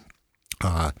 right?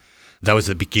 That was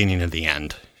the beginning of the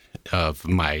end of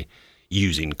my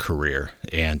using career.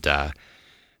 And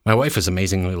My wife was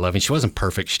amazingly loving. She wasn't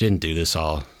perfect. She didn't do this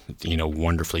all,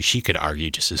 wonderfully. She could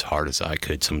argue just as hard as I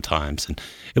could sometimes, and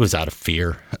it was out of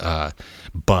fear.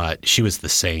 But she was the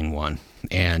sane one.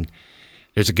 And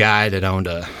there's a guy that owned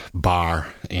a bar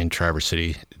in Traverse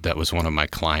City that was one of my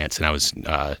clients, and I was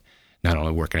not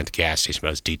only working at the gas station, but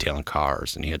I was detailing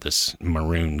cars. And he had this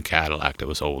maroon Cadillac that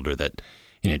was older that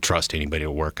he didn't trust anybody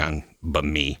to work on but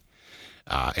me.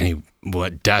 And he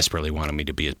desperately wanted me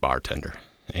to be his bartender.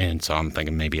 And so I'm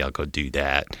thinking maybe I'll go do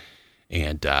that.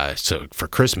 And so for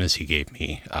Christmas, he gave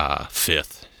me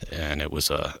Fifth, and it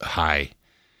was a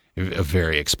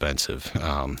very expensive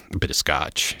bit of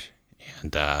scotch.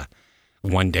 And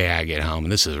one day I get home,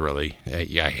 and this is really,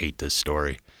 I hate this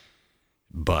story,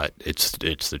 but it's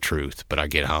the truth. But I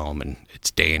get home, and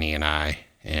it's Danny and I,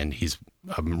 and he's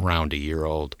around a year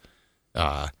old,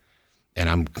 and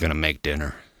I'm going to make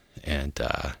dinner. And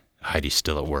Heidi's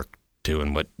still at work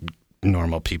doing what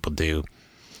normal people do.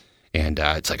 And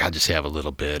it's like, I just have a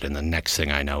little bit. And the next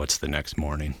thing I know, it's the next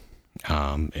morning.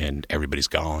 And everybody's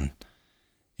gone.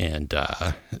 And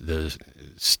the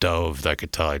stove, I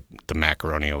could tell the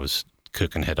macaroni I was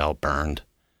cooking had all burned.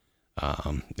 My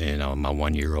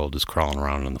 1-year-old was crawling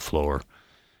around on the floor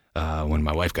when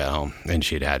my wife got home, and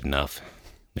she'd had enough.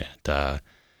 And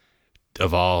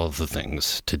of all the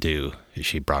things to do,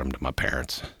 she brought him to my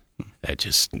parents.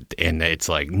 And it's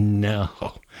like, no.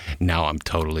 Now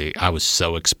I was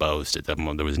so exposed at that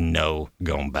moment. There was no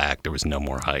going back. There was no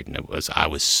more hiding. I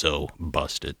was so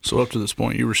busted. So up to this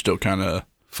point, you were still kind of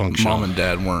functional. Mom and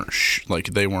Dad weren't,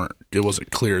 it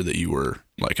wasn't clear that you were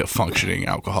like a functioning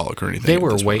alcoholic or anything. They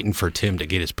were waiting for Tim to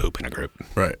get his poop in a group.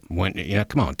 Right.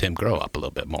 Come on, Tim, grow up a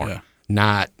little bit more. Yeah.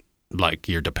 Not like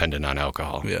you're dependent on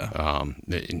alcohol. Yeah.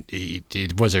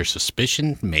 Was there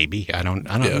suspicion? Maybe. I don't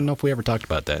know if we ever talked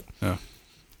about that. Yeah.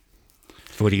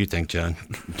 What do you think, John?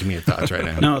 Give me your thoughts right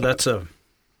now. No, that's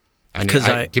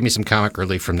give me some comic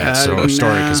relief from that story,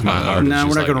 because my heart is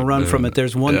we're not going to run from it.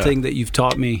 There's one Yeah. thing that you've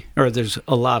taught me, or there's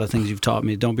a lot of things you've taught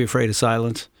me. Don't be afraid of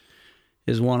silence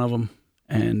is one of them.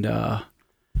 And,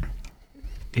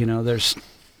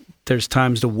 there's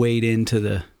times to wade into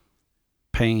the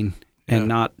pain and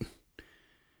not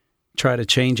try to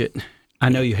change it. I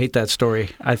know you hate that story.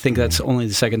 I think that's only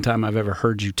the second time I've ever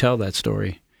heard you tell that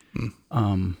story.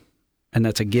 And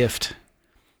that's a gift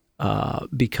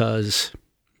because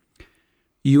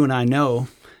you and I know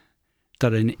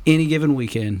that in any given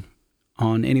weekend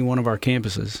on any one of our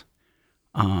campuses,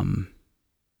 on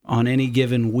any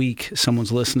given week,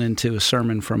 someone's listening to a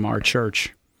sermon from our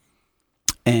church,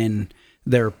 and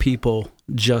there are people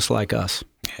just like us.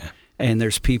 Yeah. And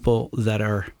there's people that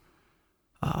are,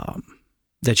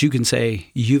 that you can say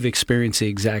you've experienced the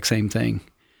exact same thing.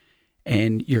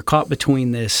 And you're caught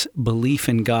between this belief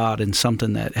in God and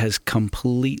something that has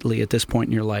completely, at this point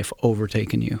in your life,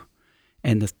 overtaken you.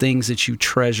 And the things that you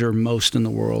treasure most in the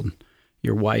world,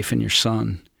 your wife and your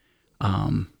son,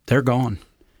 they're gone.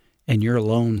 And you're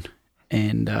alone.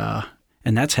 And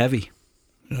that's heavy.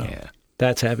 Yeah.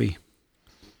 That's heavy.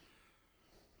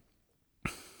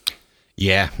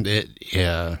 Yeah. The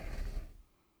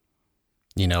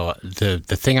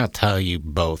thing I'll tell you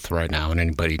both right now, and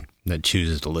anybody that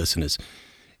chooses to listen, is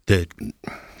that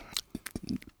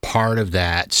part of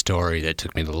that story that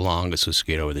took me the longest was to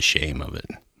get over the shame of it.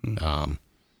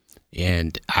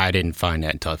 And I didn't find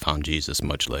that until I found Jesus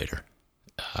much later.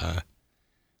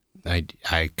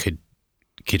 I could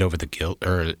get over the guilt,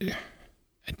 or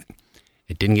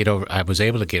I was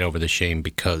able to get over the shame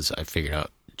because I figured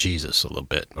out Jesus a little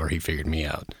bit, or he figured me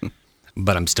out.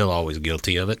 But I'm still always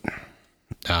guilty of it.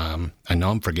 I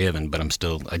know I'm forgiven, but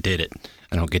I did it.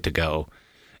 I don't get to go.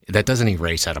 That doesn't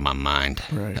erase out of my mind.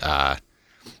 Right.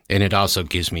 And it also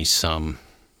gives me some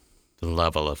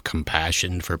level of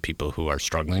compassion for people who are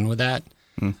struggling with that,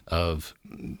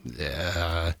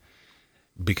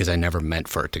 because I never meant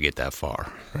for it to get that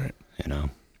far. Right.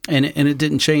 And it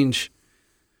didn't change.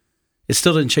 It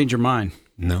still didn't change your mind.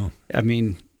 No. I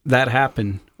mean, that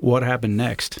happened. What happened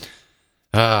next?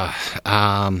 That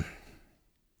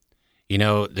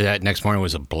next morning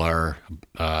was a blur.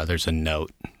 There's a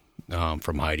note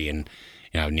from Heidi, and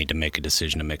I need to make a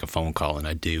decision to make a phone call, and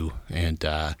I do. And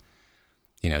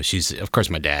she's, of course,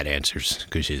 my dad answers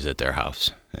because she's at their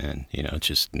house, and it's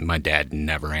just my dad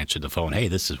never answered the phone. Hey,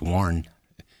 this is Warren.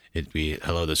 It'd be,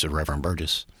 hello, this is Reverend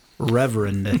Burgess.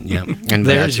 Reverend. Yeah, and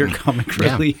there's your comic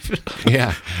relief.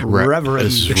 Yeah,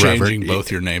 Reverend. Changing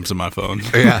both your names on my phone.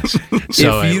 Yeah.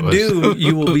 So if you do,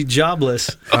 you will be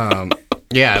jobless.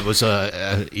 Yeah, it was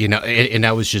and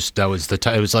that was the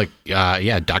title. It was like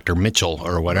Dr. Mitchell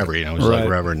or whatever. It was right. like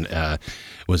Reverend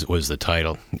was the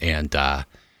title, and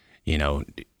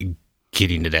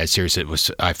getting to that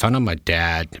serious, I found out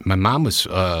my mom was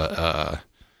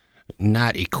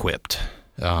not equipped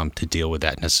to deal with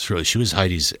that necessarily. She was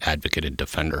Heidi's advocate and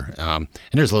defender, and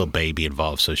there's a little baby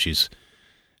involved, so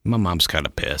my mom's kind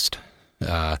of pissed.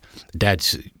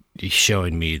 Dad's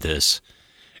showing me this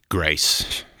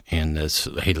grace and this,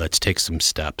 hey, let's take some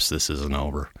steps. This isn't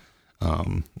over.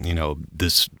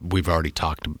 We've already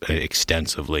talked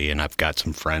extensively, and I've got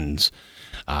some friends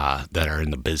that are in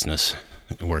the business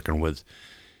working with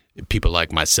people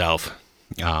like myself.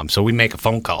 So we make a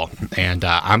phone call, and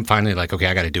I'm finally like, okay,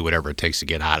 I got to do whatever it takes to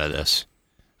get out of this.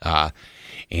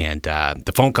 And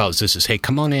the phone call is, hey,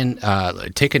 come on in,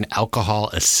 take an alcohol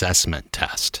assessment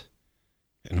test.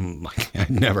 And I'm like, I've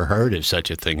never heard of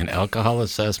such a thing, an alcohol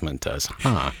assessment test.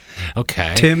 Huh.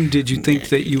 Okay. Tim, did you think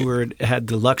that you had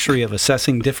the luxury of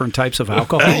assessing different types of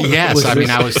alcohol? Yes. I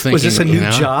was thinking. Was this a new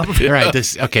job?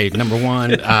 Right. Okay, number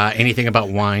one, anything about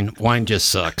wine. Wine just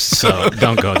sucks, so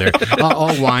don't go there.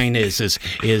 All wine is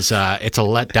it's a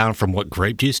letdown from what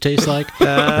grape juice tastes like,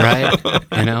 right?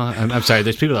 I'm sorry,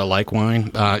 there's people that like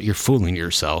wine. You're fooling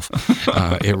yourself.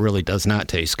 It really does not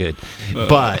taste good.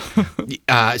 But,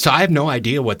 so I have no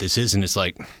idea what this is, and it's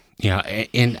like,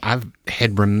 and I've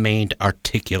had remained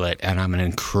articulate, and I'm an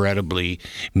incredibly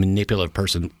manipulative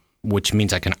person, which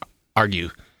means I can argue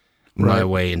my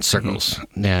way in circles.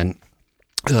 Mm-hmm. And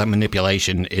that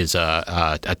manipulation is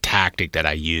a tactic that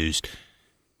I used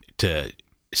to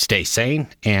stay sane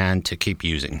and to keep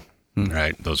using,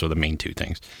 right? Those are the main two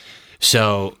things.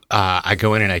 So I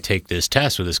go in and I take this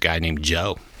test with this guy named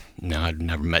Joe. Now, I'd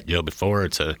never met Joe before.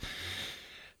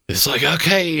 It's like,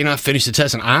 okay, I finished the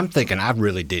test, and I'm thinking I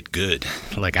really did good.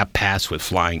 Like, I passed with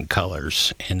flying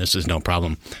colors, and this is no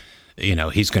problem.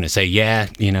 He's going to say, yeah,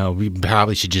 we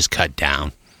probably should just cut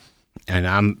down. And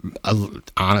I'm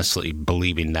honestly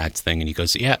believing that thing. And he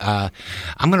goes, yeah,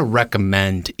 I'm going to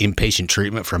recommend inpatient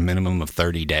treatment for a minimum of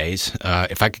 30 days.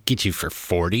 If I could get you for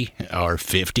 40 or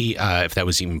 50, if that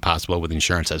was even possible with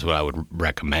insurance, that's what I would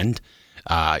recommend.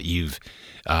 And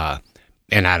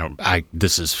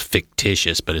this is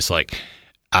fictitious, but it's like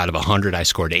out of 100, I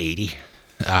scored 80.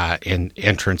 And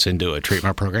entrance into a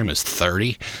treatment program is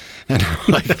 30. And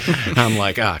I'm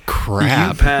like, oh,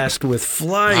 crap. You passed with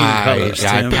flying colors,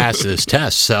 I passed this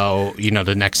test. So,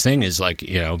 the next thing is like,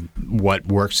 what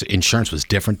works, insurance was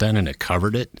different then, and it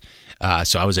covered it.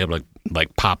 So I was able to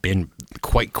pop in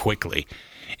quite quickly.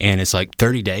 And it's like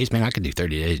 30 days, man, I could do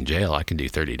 30 days in jail. I can do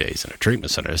 30 days in a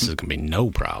treatment center. This is going to be no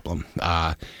problem.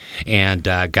 And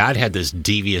God had this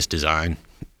devious design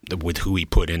with who he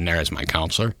put in there as my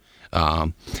counselor.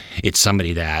 It's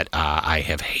somebody that I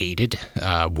have hated,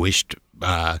 wished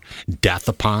death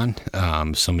upon,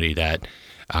 somebody that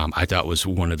I thought was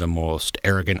one of the most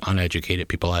arrogant, uneducated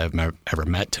people I have ever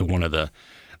met, to one of the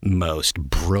most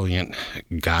brilliant,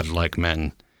 godlike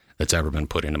men that's ever been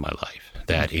put into my life,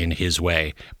 that in his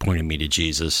way pointed me to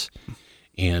Jesus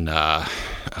in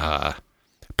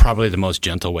probably the most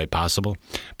gentle way possible.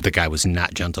 But the guy was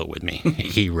not gentle with me.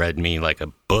 He read me like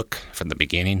a book from the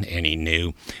beginning, and he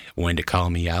knew when to call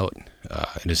me out.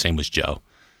 And his name was Joe.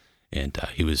 And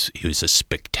he was a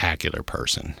spectacular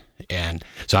person. And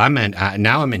so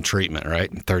now I'm in treatment,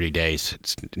 right? 30 days.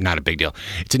 It's not a big deal.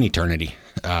 It's an eternity.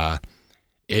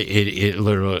 It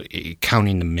literally,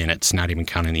 counting the minutes, not even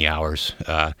counting the hours.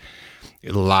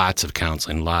 Lots of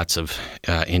counseling, lots of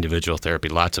individual therapy,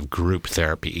 lots of group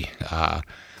therapy.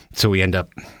 So we end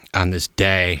up on this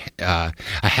day. I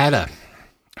had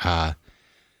a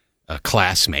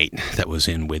classmate that was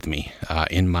in with me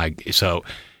so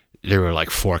there were like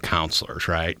 4 counselors,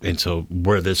 right? And so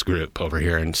we're this group over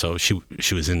here, and so she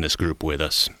was in this group with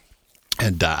us,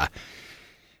 and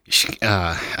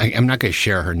I'm not going to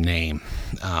share her name,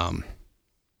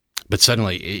 but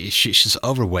suddenly she's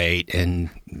overweight and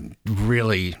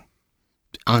really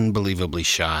unbelievably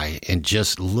shy, and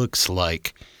just looks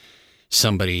like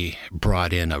somebody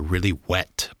brought in a really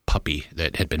wet puppy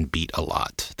that had been beat a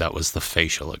lot. That was the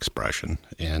facial expression,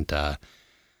 and I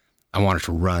wanted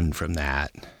to run from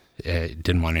that.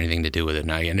 Didn't want anything to do with it,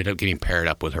 and I ended up getting paired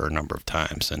up with her a number of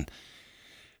times, and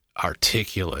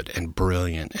articulate and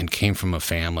brilliant, and came from a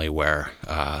family where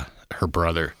her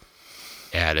brother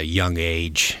at a young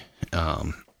age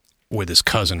with his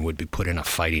cousin would be put in a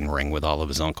fighting ring with all of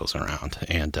his uncles around,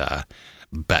 and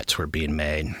bets were being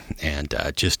made, and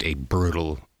just a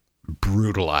brutalized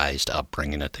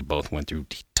upbringing that they both went through.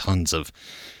 Tons of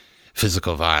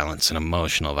physical violence and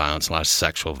emotional violence, a lot of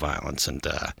sexual violence, and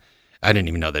I didn't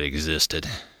even know that existed.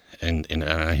 And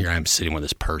here I am sitting with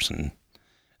this person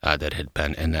that had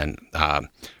been, and then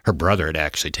her brother had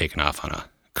actually taken off on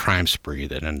crime spree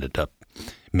that ended up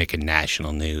making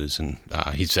national news, and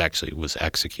he's actually was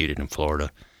executed in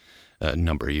Florida a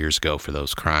number of years ago for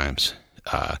those crimes.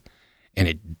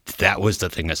 And that was the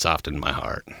thing that softened my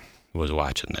heart, was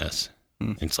watching this.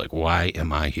 It's like, why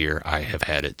am I here? I have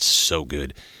had it so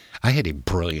good. I had a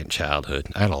brilliant childhood.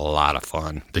 I had a lot of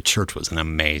fun. The church was an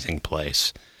amazing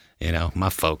place. You know, my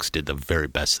folks did the very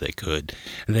best they could.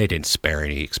 They didn't spare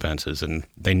any expenses, and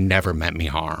they never meant me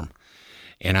harm.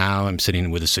 And now I'm sitting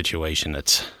with a situation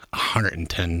that's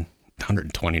 110,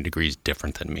 120 degrees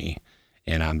different than me,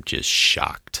 and I'm just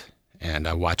shocked. And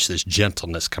I watch this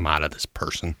gentleness come out of this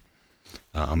person.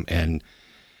 And,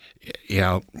 you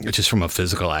know, just from a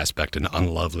physical aspect, an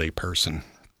unlovely person.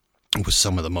 It was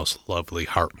some of the most lovely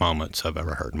heart moments I've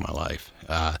ever heard in my life.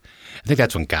 I think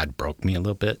that's when God broke me a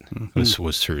little bit,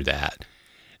 was through that.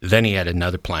 Then he had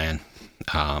another plan,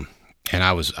 and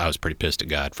I was pretty pissed at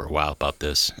God for a while about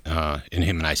this. And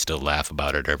him and I still laugh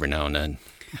about it every now and then.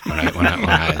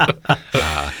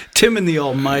 Tim and the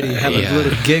Almighty have a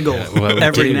little giggle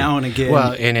every now and again.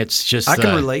 Well, and it's just I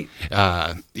can relate.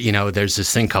 You know, there's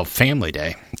this thing called Family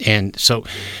Day, and so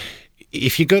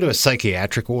if you go to a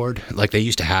psychiatric ward, like they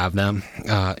used to have them,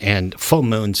 and full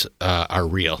moons are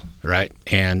real, right?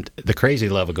 And the crazy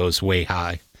level goes way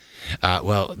high.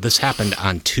 Well, this happened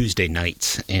on Tuesday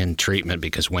nights in treatment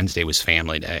because Wednesday was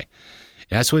Family Day.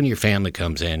 That's when your family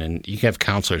comes in, and you have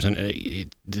counselors, and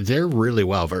they're really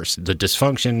well versed. The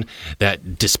dysfunction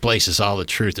that displaces all the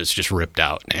truth is just ripped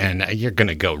out, and you're going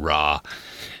to go raw.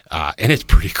 And it's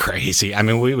pretty crazy. I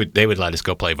mean, they would let us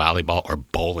go play volleyball or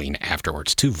bowling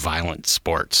afterwards. Two violent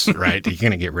sports, right? You're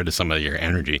going to get rid of some of your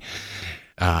energy.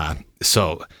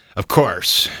 So, of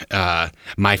course,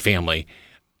 my family,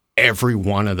 every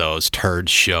one of those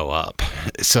turds show up.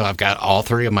 So I've got all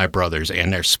three of my brothers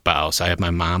and their spouse. I have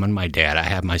my mom and my dad. I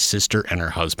have my sister and her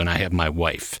husband. I have my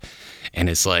wife. And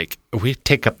it's like, we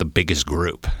take up the biggest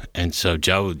group. And so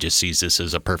Joe just sees this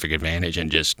as a perfect advantage and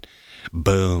just,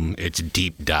 boom, it's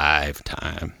deep dive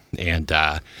time. And,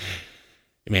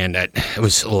 man, it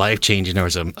was life-changing. There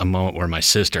was a moment where my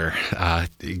sister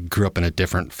grew up in a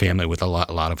different family with a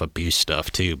lot of abuse stuff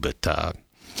too, but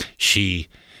she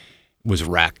was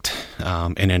wrecked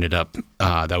and ended up,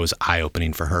 that was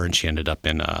eye-opening for her, and she ended up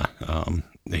in a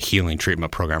healing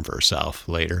treatment program for herself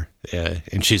later.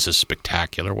 And she's a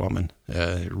spectacular woman,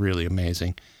 really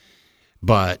amazing.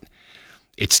 But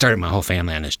it started my whole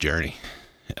family on this journey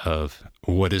of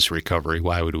what is recovery?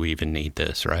 Why would we even need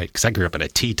this, right? Because I grew up in a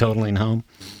teetotaling home.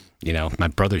 You know, my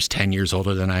brother's 10 years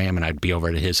older than I am, and I'd be over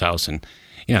at his house, and,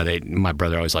 you know, my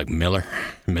brother always liked Miller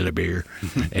beer,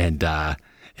 and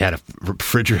had a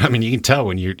refrigerator. I mean, you can tell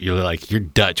when you're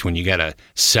Dutch when you got a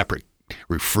separate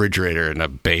refrigerator in a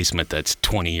basement that's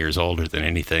 20 years older than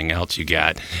anything else you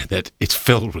got, that it's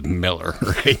filled with Miller,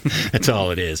 right? That's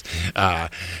all it is.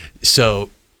 So,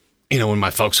 you know, when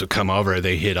my folks would come over,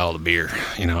 they hit all the beer,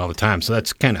 you know, all the time. So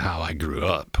that's kind of how I grew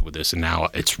up with this. And now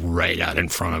it's right out in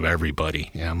front of everybody.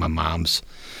 You know, my mom's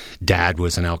dad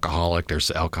was an alcoholic.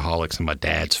 There's alcoholics on my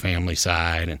dad's family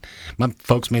side. And my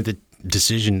folks made the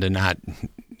decision to not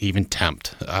even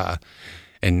tempt.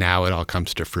 And now it all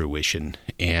comes to fruition.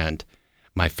 And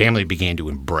my family began to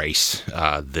embrace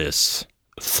this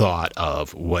thought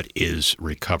of what is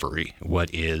recovery,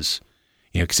 what is,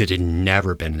 you know, because it had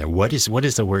never been there. What is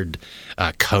the word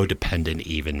codependent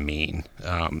even mean?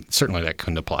 Certainly that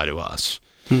couldn't apply to us.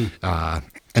 And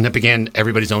that began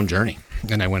everybody's own journey,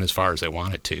 and I went as far as I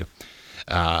wanted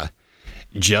to.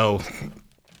 Joe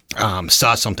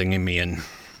saw something in me and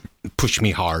pushed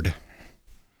me hard.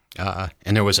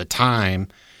 And there was a time,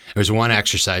 there was one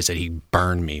exercise that he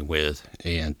burned me with,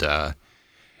 and I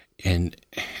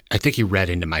think he read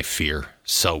into my fear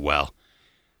so well.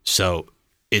 So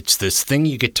it's this thing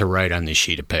you get to write on this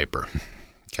sheet of paper,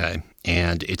 okay?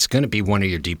 And it's going to be one of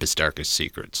your deepest, darkest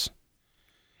secrets.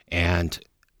 And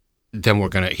then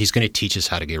he's going to teach us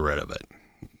how to get rid of it.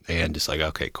 And it's like,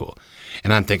 okay, cool.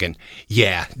 And I'm thinking,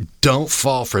 yeah, don't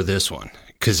fall for this one.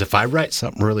 Because if I write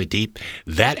something really deep,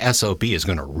 that SOB is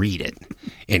going to read it,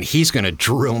 and he's going to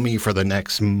drill me for the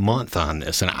next month on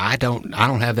this. And I don't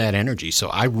have that energy. So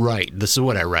I write. This is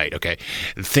what I write. Okay,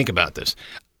 think about this.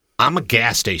 I'm a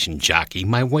gas station jockey.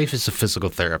 My wife is a physical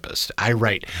therapist. I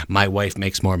write, my wife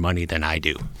makes more money than I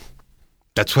do.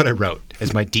 That's what I wrote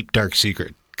as my deep, dark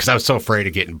secret, because I was so afraid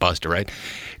of getting busted, right?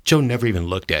 Joe never even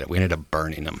looked at it. We ended up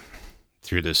burning him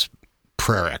through this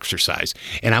prayer exercise.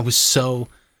 And I was so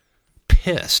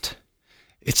pissed.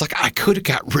 It's like I could have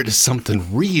got rid of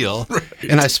something real, right.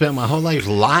 And I spent my whole life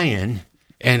lying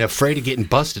and afraid of getting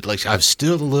busted. Like I was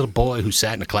still the little boy who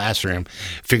sat in the classroom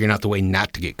figuring out the way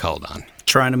not to get called on.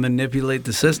 trying to manipulate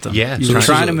the system. Yeah. You were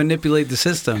trying to manipulate the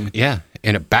system. Yeah.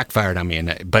 And it backfired on me.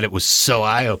 But it was so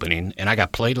eye-opening, and I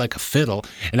got played like a fiddle.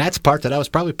 And that's the part that I was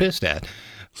probably pissed at.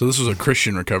 So this was a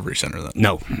Christian recovery center then?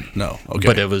 No. Okay.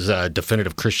 But it was a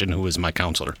definitive Christian who was my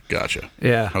counselor. Gotcha.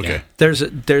 Yeah. Okay. Yeah.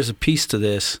 There's a piece to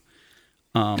this.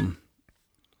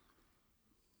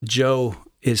 Joe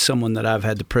is someone that I've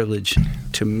had the privilege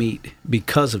to meet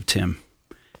because of Tim.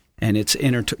 And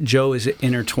Joe is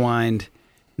intertwined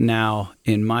now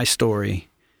in my story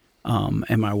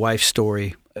and my wife's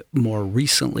story more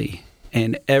recently.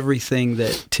 And everything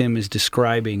that Tim is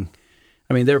describing,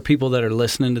 I mean, there are people that are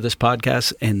listening to this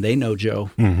podcast and they know Joe.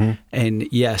 Mm-hmm. And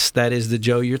yes, that is the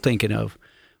Joe you're thinking of.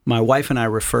 My wife and I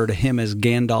refer to him as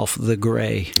Gandalf the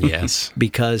Grey. Yes.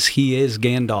 Because he is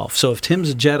Gandalf. So if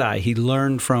Tim's a Jedi, he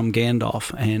learned from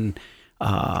Gandalf. And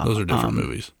those are different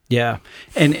movies. Yeah.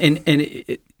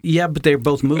 Yeah, but they're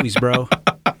both movies, bro.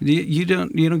 you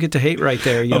don't get to hate right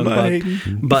there, you know.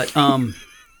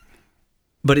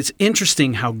 But it's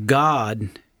interesting how God,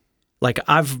 like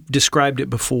I've described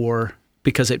it before,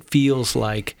 because it feels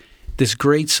like this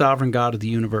great sovereign God of the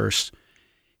universe,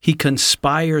 he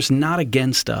conspires not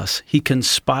against us. He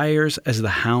conspires as the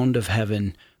hound of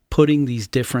heaven, putting these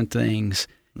different things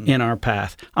in our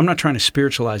path. I'm not trying to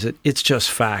spiritualize it. It's just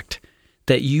fact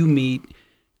that you meet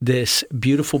this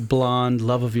beautiful blonde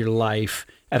love of your life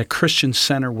at a Christian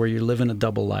center where you're living a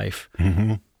double life,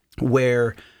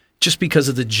 where just because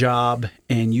of the job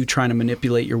and you trying to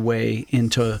manipulate your way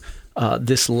into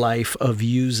this life of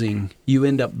using, you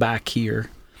end up back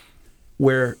here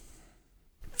where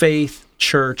faith,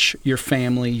 church, your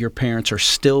family, your parents are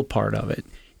still part of it.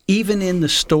 Even in the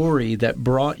story that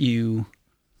brought you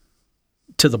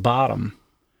to the bottom,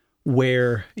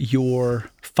 where you're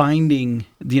finding,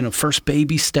 first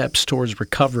baby steps towards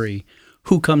recovery,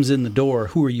 who comes in the door,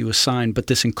 who are you assigned, but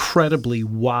this incredibly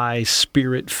wise,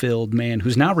 spirit-filled man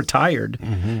who's now retired.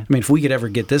 Mm-hmm. I mean, if we could ever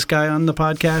get this guy on the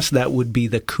podcast, that would be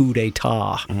the coup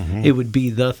d'etat. Mm-hmm. It would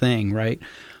be the thing, right?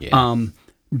 Yeah.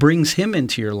 Brings him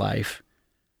into your life,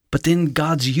 but then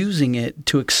God's using it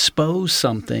to expose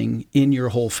something in your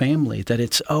whole family, that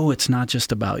it's not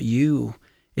just about you.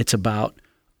 It's about,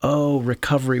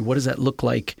 recovery. What does that look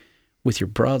like with your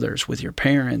brothers, with your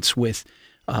parents, with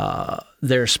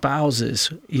their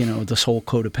spouses, this whole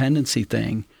codependency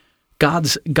thing.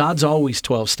 God's always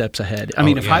 12 steps ahead. I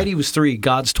mean, if Heidi was 3,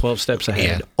 God's 12 steps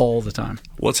ahead all the time.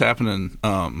 What's happening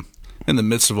in the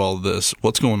midst of all of this?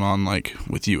 What's going on like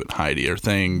with you and Heidi? Are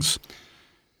things...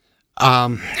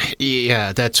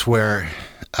 that's where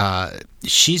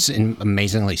she's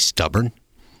amazingly stubborn.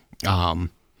 And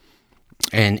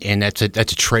that's a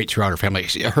trait throughout her family.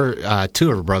 Her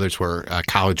 2 of her brothers were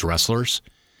college wrestlers.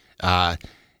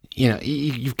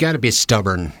 You've got to be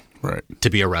stubborn to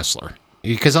be a wrestler,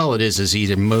 because all it is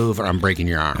either move or I'm breaking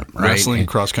your arm. Right? Wrestling,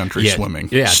 cross country, swimming.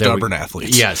 Yeah, stubborn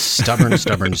athletes. Yes, stubborn.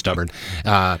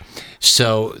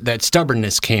 So that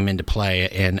stubbornness came into play,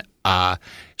 and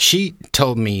she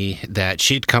told me that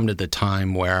she'd come to the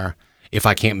time where if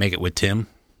I can't make it with Tim,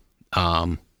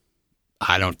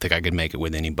 I don't think I could make it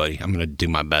with anybody. I'm going to do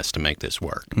my best to make this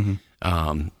work.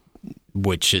 Mm-hmm.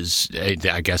 Which is,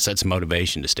 I guess that's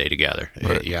motivation to stay together.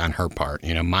 Right. Yeah, on her part.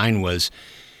 Mine was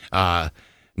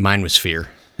fear.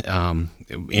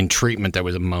 In treatment, there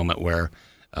was a moment where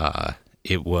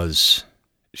it was,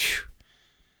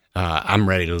 I'm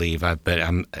ready to leave.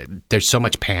 There's so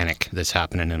much panic that's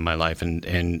happening in my life,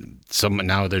 and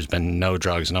now there's been no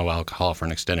drugs, no alcohol for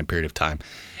an extended period of time,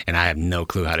 and I have no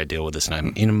clue how to deal with this. And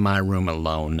I'm in my room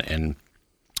alone, and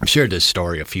I've shared this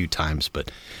story a few times, but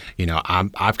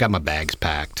I've got my bags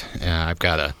packed. I've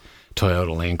got a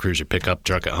Toyota Land Cruiser pickup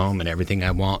truck at home, and everything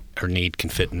I want or need can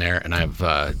fit in there. And I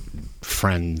have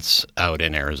friends out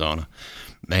in Arizona,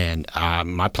 and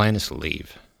my plan is to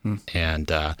leave.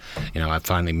 And I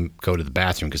finally go to the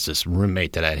bathroom because this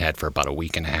roommate that I'd had for about a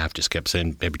week and a half just kept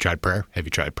saying, "Have you tried prayer? Have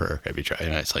you tried prayer? Have you tried?"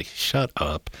 And it's like, shut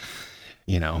up.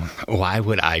 Why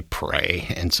would I pray?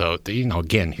 And so,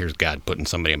 again, here's God putting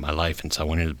somebody in my life. And so I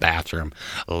went into the bathroom,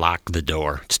 locked the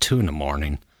door. It's 2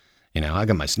 a.m. I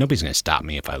got nobody's going to stop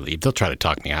me if I leave. They'll try to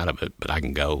talk me out of it, but I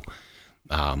can go.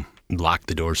 Lock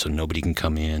the door so nobody can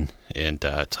come in. And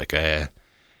it's like, I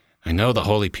know the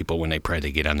holy people, when they pray,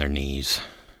 they get on their knees,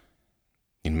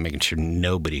 making sure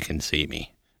nobody can see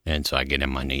me. And so I get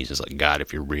on my knees. It's like, God,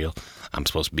 if you're real, I'm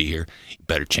supposed to be here. You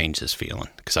better change this feeling,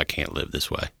 because I can't live this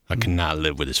way. I cannot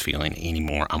live with this feeling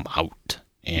anymore. I'm out,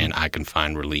 and I can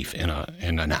find relief in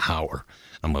an hour.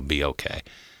 I'm going to be okay.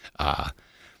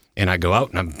 And I go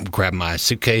out, and I grab my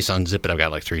suitcase, unzip it. I've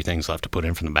got like 3 things left to put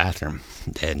in from the bathroom.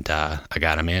 And I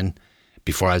got them in.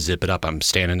 Before I zip it up, I'm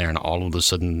standing there, and all of a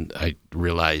sudden I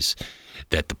realize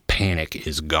that the panic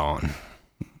is gone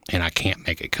and I can't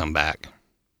make it come back.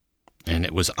 And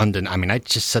it was undeniable. I mean, I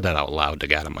just said that out loud to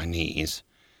God on my knees,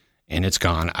 and it's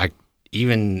gone.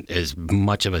 Even as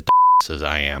much of a as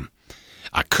I am,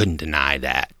 I couldn't deny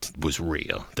that was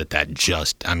real.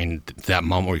 That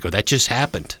moment where you go, that just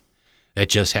happened. That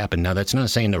just happened. Now, that's not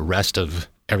saying the rest of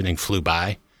everything flew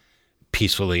by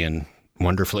peacefully and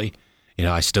wonderfully.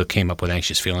 I still came up with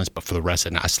anxious feelings, but for the rest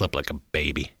of it, I slept like a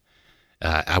baby.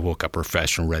 I woke up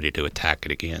refreshed and ready to attack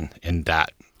it again. And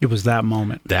it was that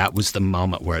moment. That was the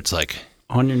moment where it's like,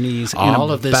 on your knees, all in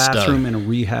a of this bathroom stuff, in a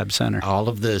rehab center. All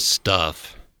of this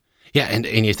stuff. Yeah, and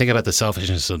you think about the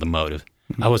selfishness of the motive.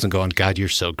 I wasn't going, God, you're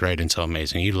so great and so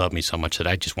amazing. You love me so much that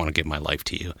I just want to give my life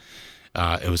to you.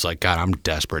 It was like, God, I'm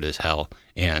desperate as hell.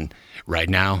 And right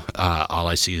now, all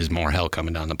I see is more hell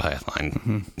coming down the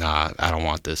pipeline. I don't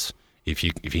want this. If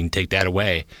you can take that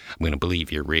away, I'm going to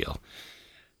believe you're real.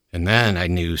 And then I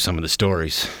knew some of the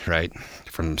stories, right,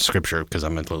 from Scripture, because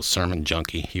I'm a little sermon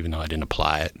junkie, even though I didn't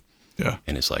apply it. Yeah.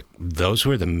 And it's like, those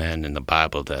were the men in the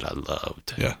Bible that I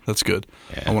loved. Yeah, that's good.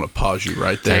 Yeah. I want to pause you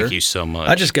right there. Thank you so much.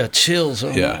 I just got chills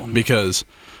on that one. Because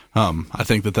I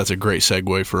think that's a great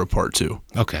segue for a part 2.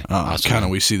 Okay. Awesome. Kind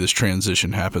of we see this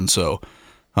transition happen, so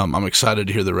I'm excited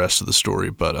to hear the rest of the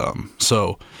story. But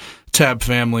so Tab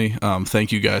family,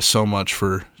 thank you guys so much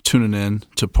for tuning in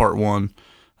to part 1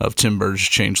 of TimBurgess'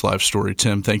 Changed Life Story.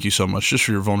 Tim, thank you so much just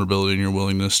for your vulnerability and your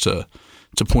willingness to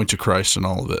point to Christ in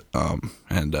all of it.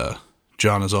 And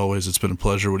John, as always, it's been a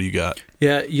pleasure. What do you got?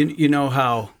 Yeah, you know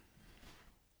how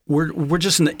we're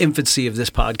just in the infancy of this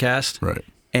podcast, right?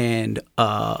 And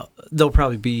there'll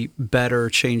probably be better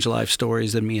changed life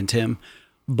stories than me and Tim.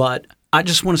 But I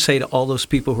just want to say to all those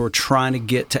people who are trying to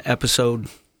get to episode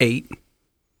 8,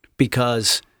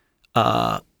 because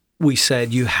we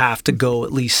said you have to go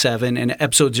at least 7, and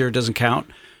episode 0 doesn't count.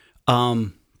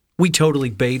 We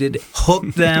totally baited,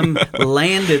 hooked them,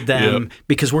 landed them,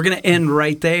 because we're going to end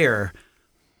right there.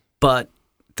 But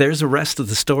there's the rest of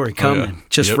the story coming.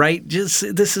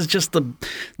 This is just the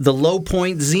low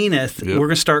point zenith. We're going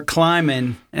to start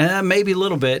climbing, maybe a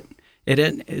little bit.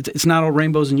 It's not all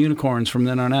rainbows and unicorns from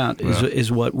then on out,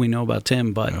 is what we know about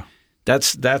Tim. But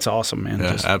that's awesome, man.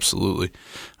 Yeah, absolutely.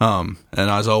 And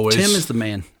as always, Tim is the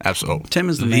man. Absolutely. Tim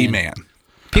is the man.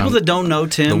 People that don't know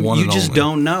Tim, you just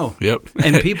don't know. Yep.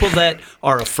 And people that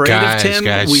are afraid of Tim,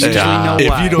 we usually know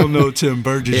why. If you don't know Tim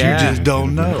Burgess, you just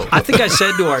don't know. I think I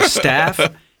said to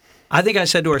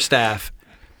our staff,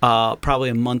 probably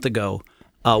a month ago,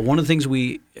 one of the things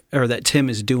that Tim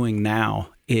is doing now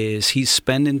is he's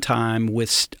spending time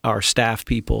with our staff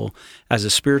people as a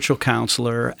spiritual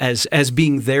counselor, as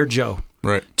being their Joe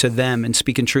to them and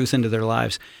speaking truth into their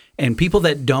lives. And people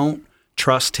that don't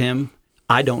trust him,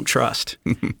 I don't trust,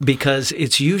 because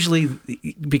it's usually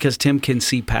because Tim can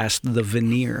see past the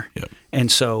veneer. Yep.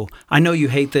 And so I know you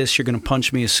hate this. You're going to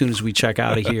punch me as soon as we check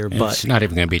out of here. But it's not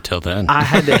even going to be till then. I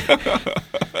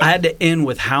had to end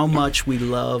with how much we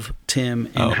love Tim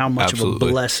and how much of a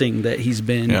blessing that he's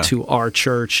been to our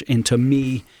church and to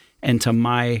me and to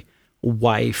my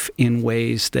wife in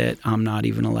ways that I'm not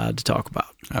even allowed to talk about.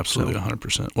 Absolutely,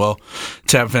 100%. Well,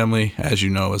 Tab family, as you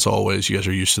know, as always, you guys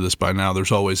are used to this by now.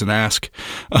 There's always an ask.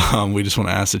 We just want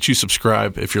to ask that you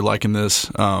subscribe if you're liking this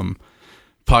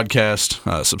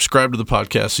podcast. Subscribe to the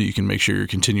podcast so you can make sure you're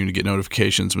continuing to get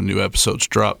notifications when new episodes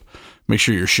drop. Make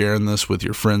sure you're sharing this with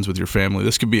your friends, with your family.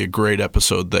 This could be a great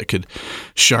episode that could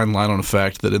shine light on the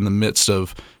fact that in the midst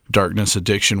of darkness,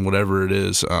 addiction, whatever it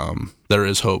is, there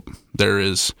is hope. There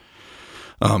is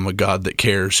a God that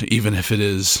cares, even if it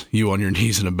is you on your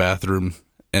knees in a bathroom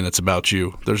and it's about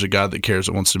you. There's a God that cares,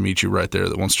 that wants to meet you right there,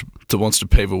 that wants to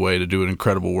pave a way to do an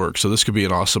incredible work. So this could be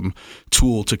an awesome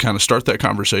tool to kind of start that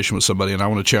conversation with somebody. And I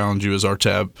want to challenge you as our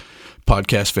Tab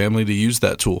podcast family to use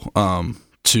that tool,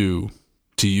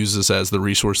 to use this as the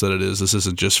resource that it is. This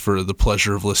isn't just for the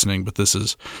pleasure of listening, but this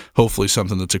is hopefully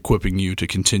something that's equipping you to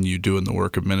continue doing the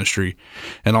work of ministry.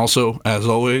 And also, as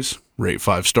always, rate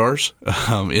 5 stars.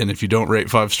 And if you don't rate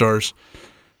 5 stars,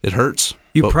 it hurts.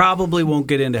 You probably won't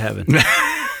get into heaven.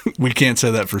 We can't say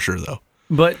that for sure, though.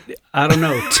 But I don't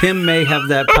know. Tim may have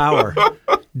that power.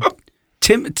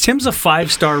 Tim's a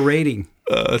 5-star rating.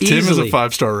 Tim is a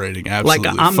 5-star rating, absolutely.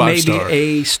 Like I'm maybe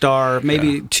a star,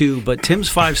 maybe 2, but Tim's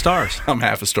 5 stars. I'm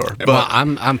half a star. But well,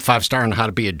 I'm 5-star on how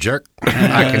to be a jerk.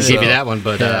 I can give you that one,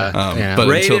 but but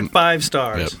rated 5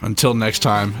 stars. Until next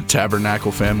time,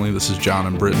 Tabernacle family, this is John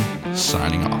and Britton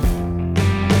signing off.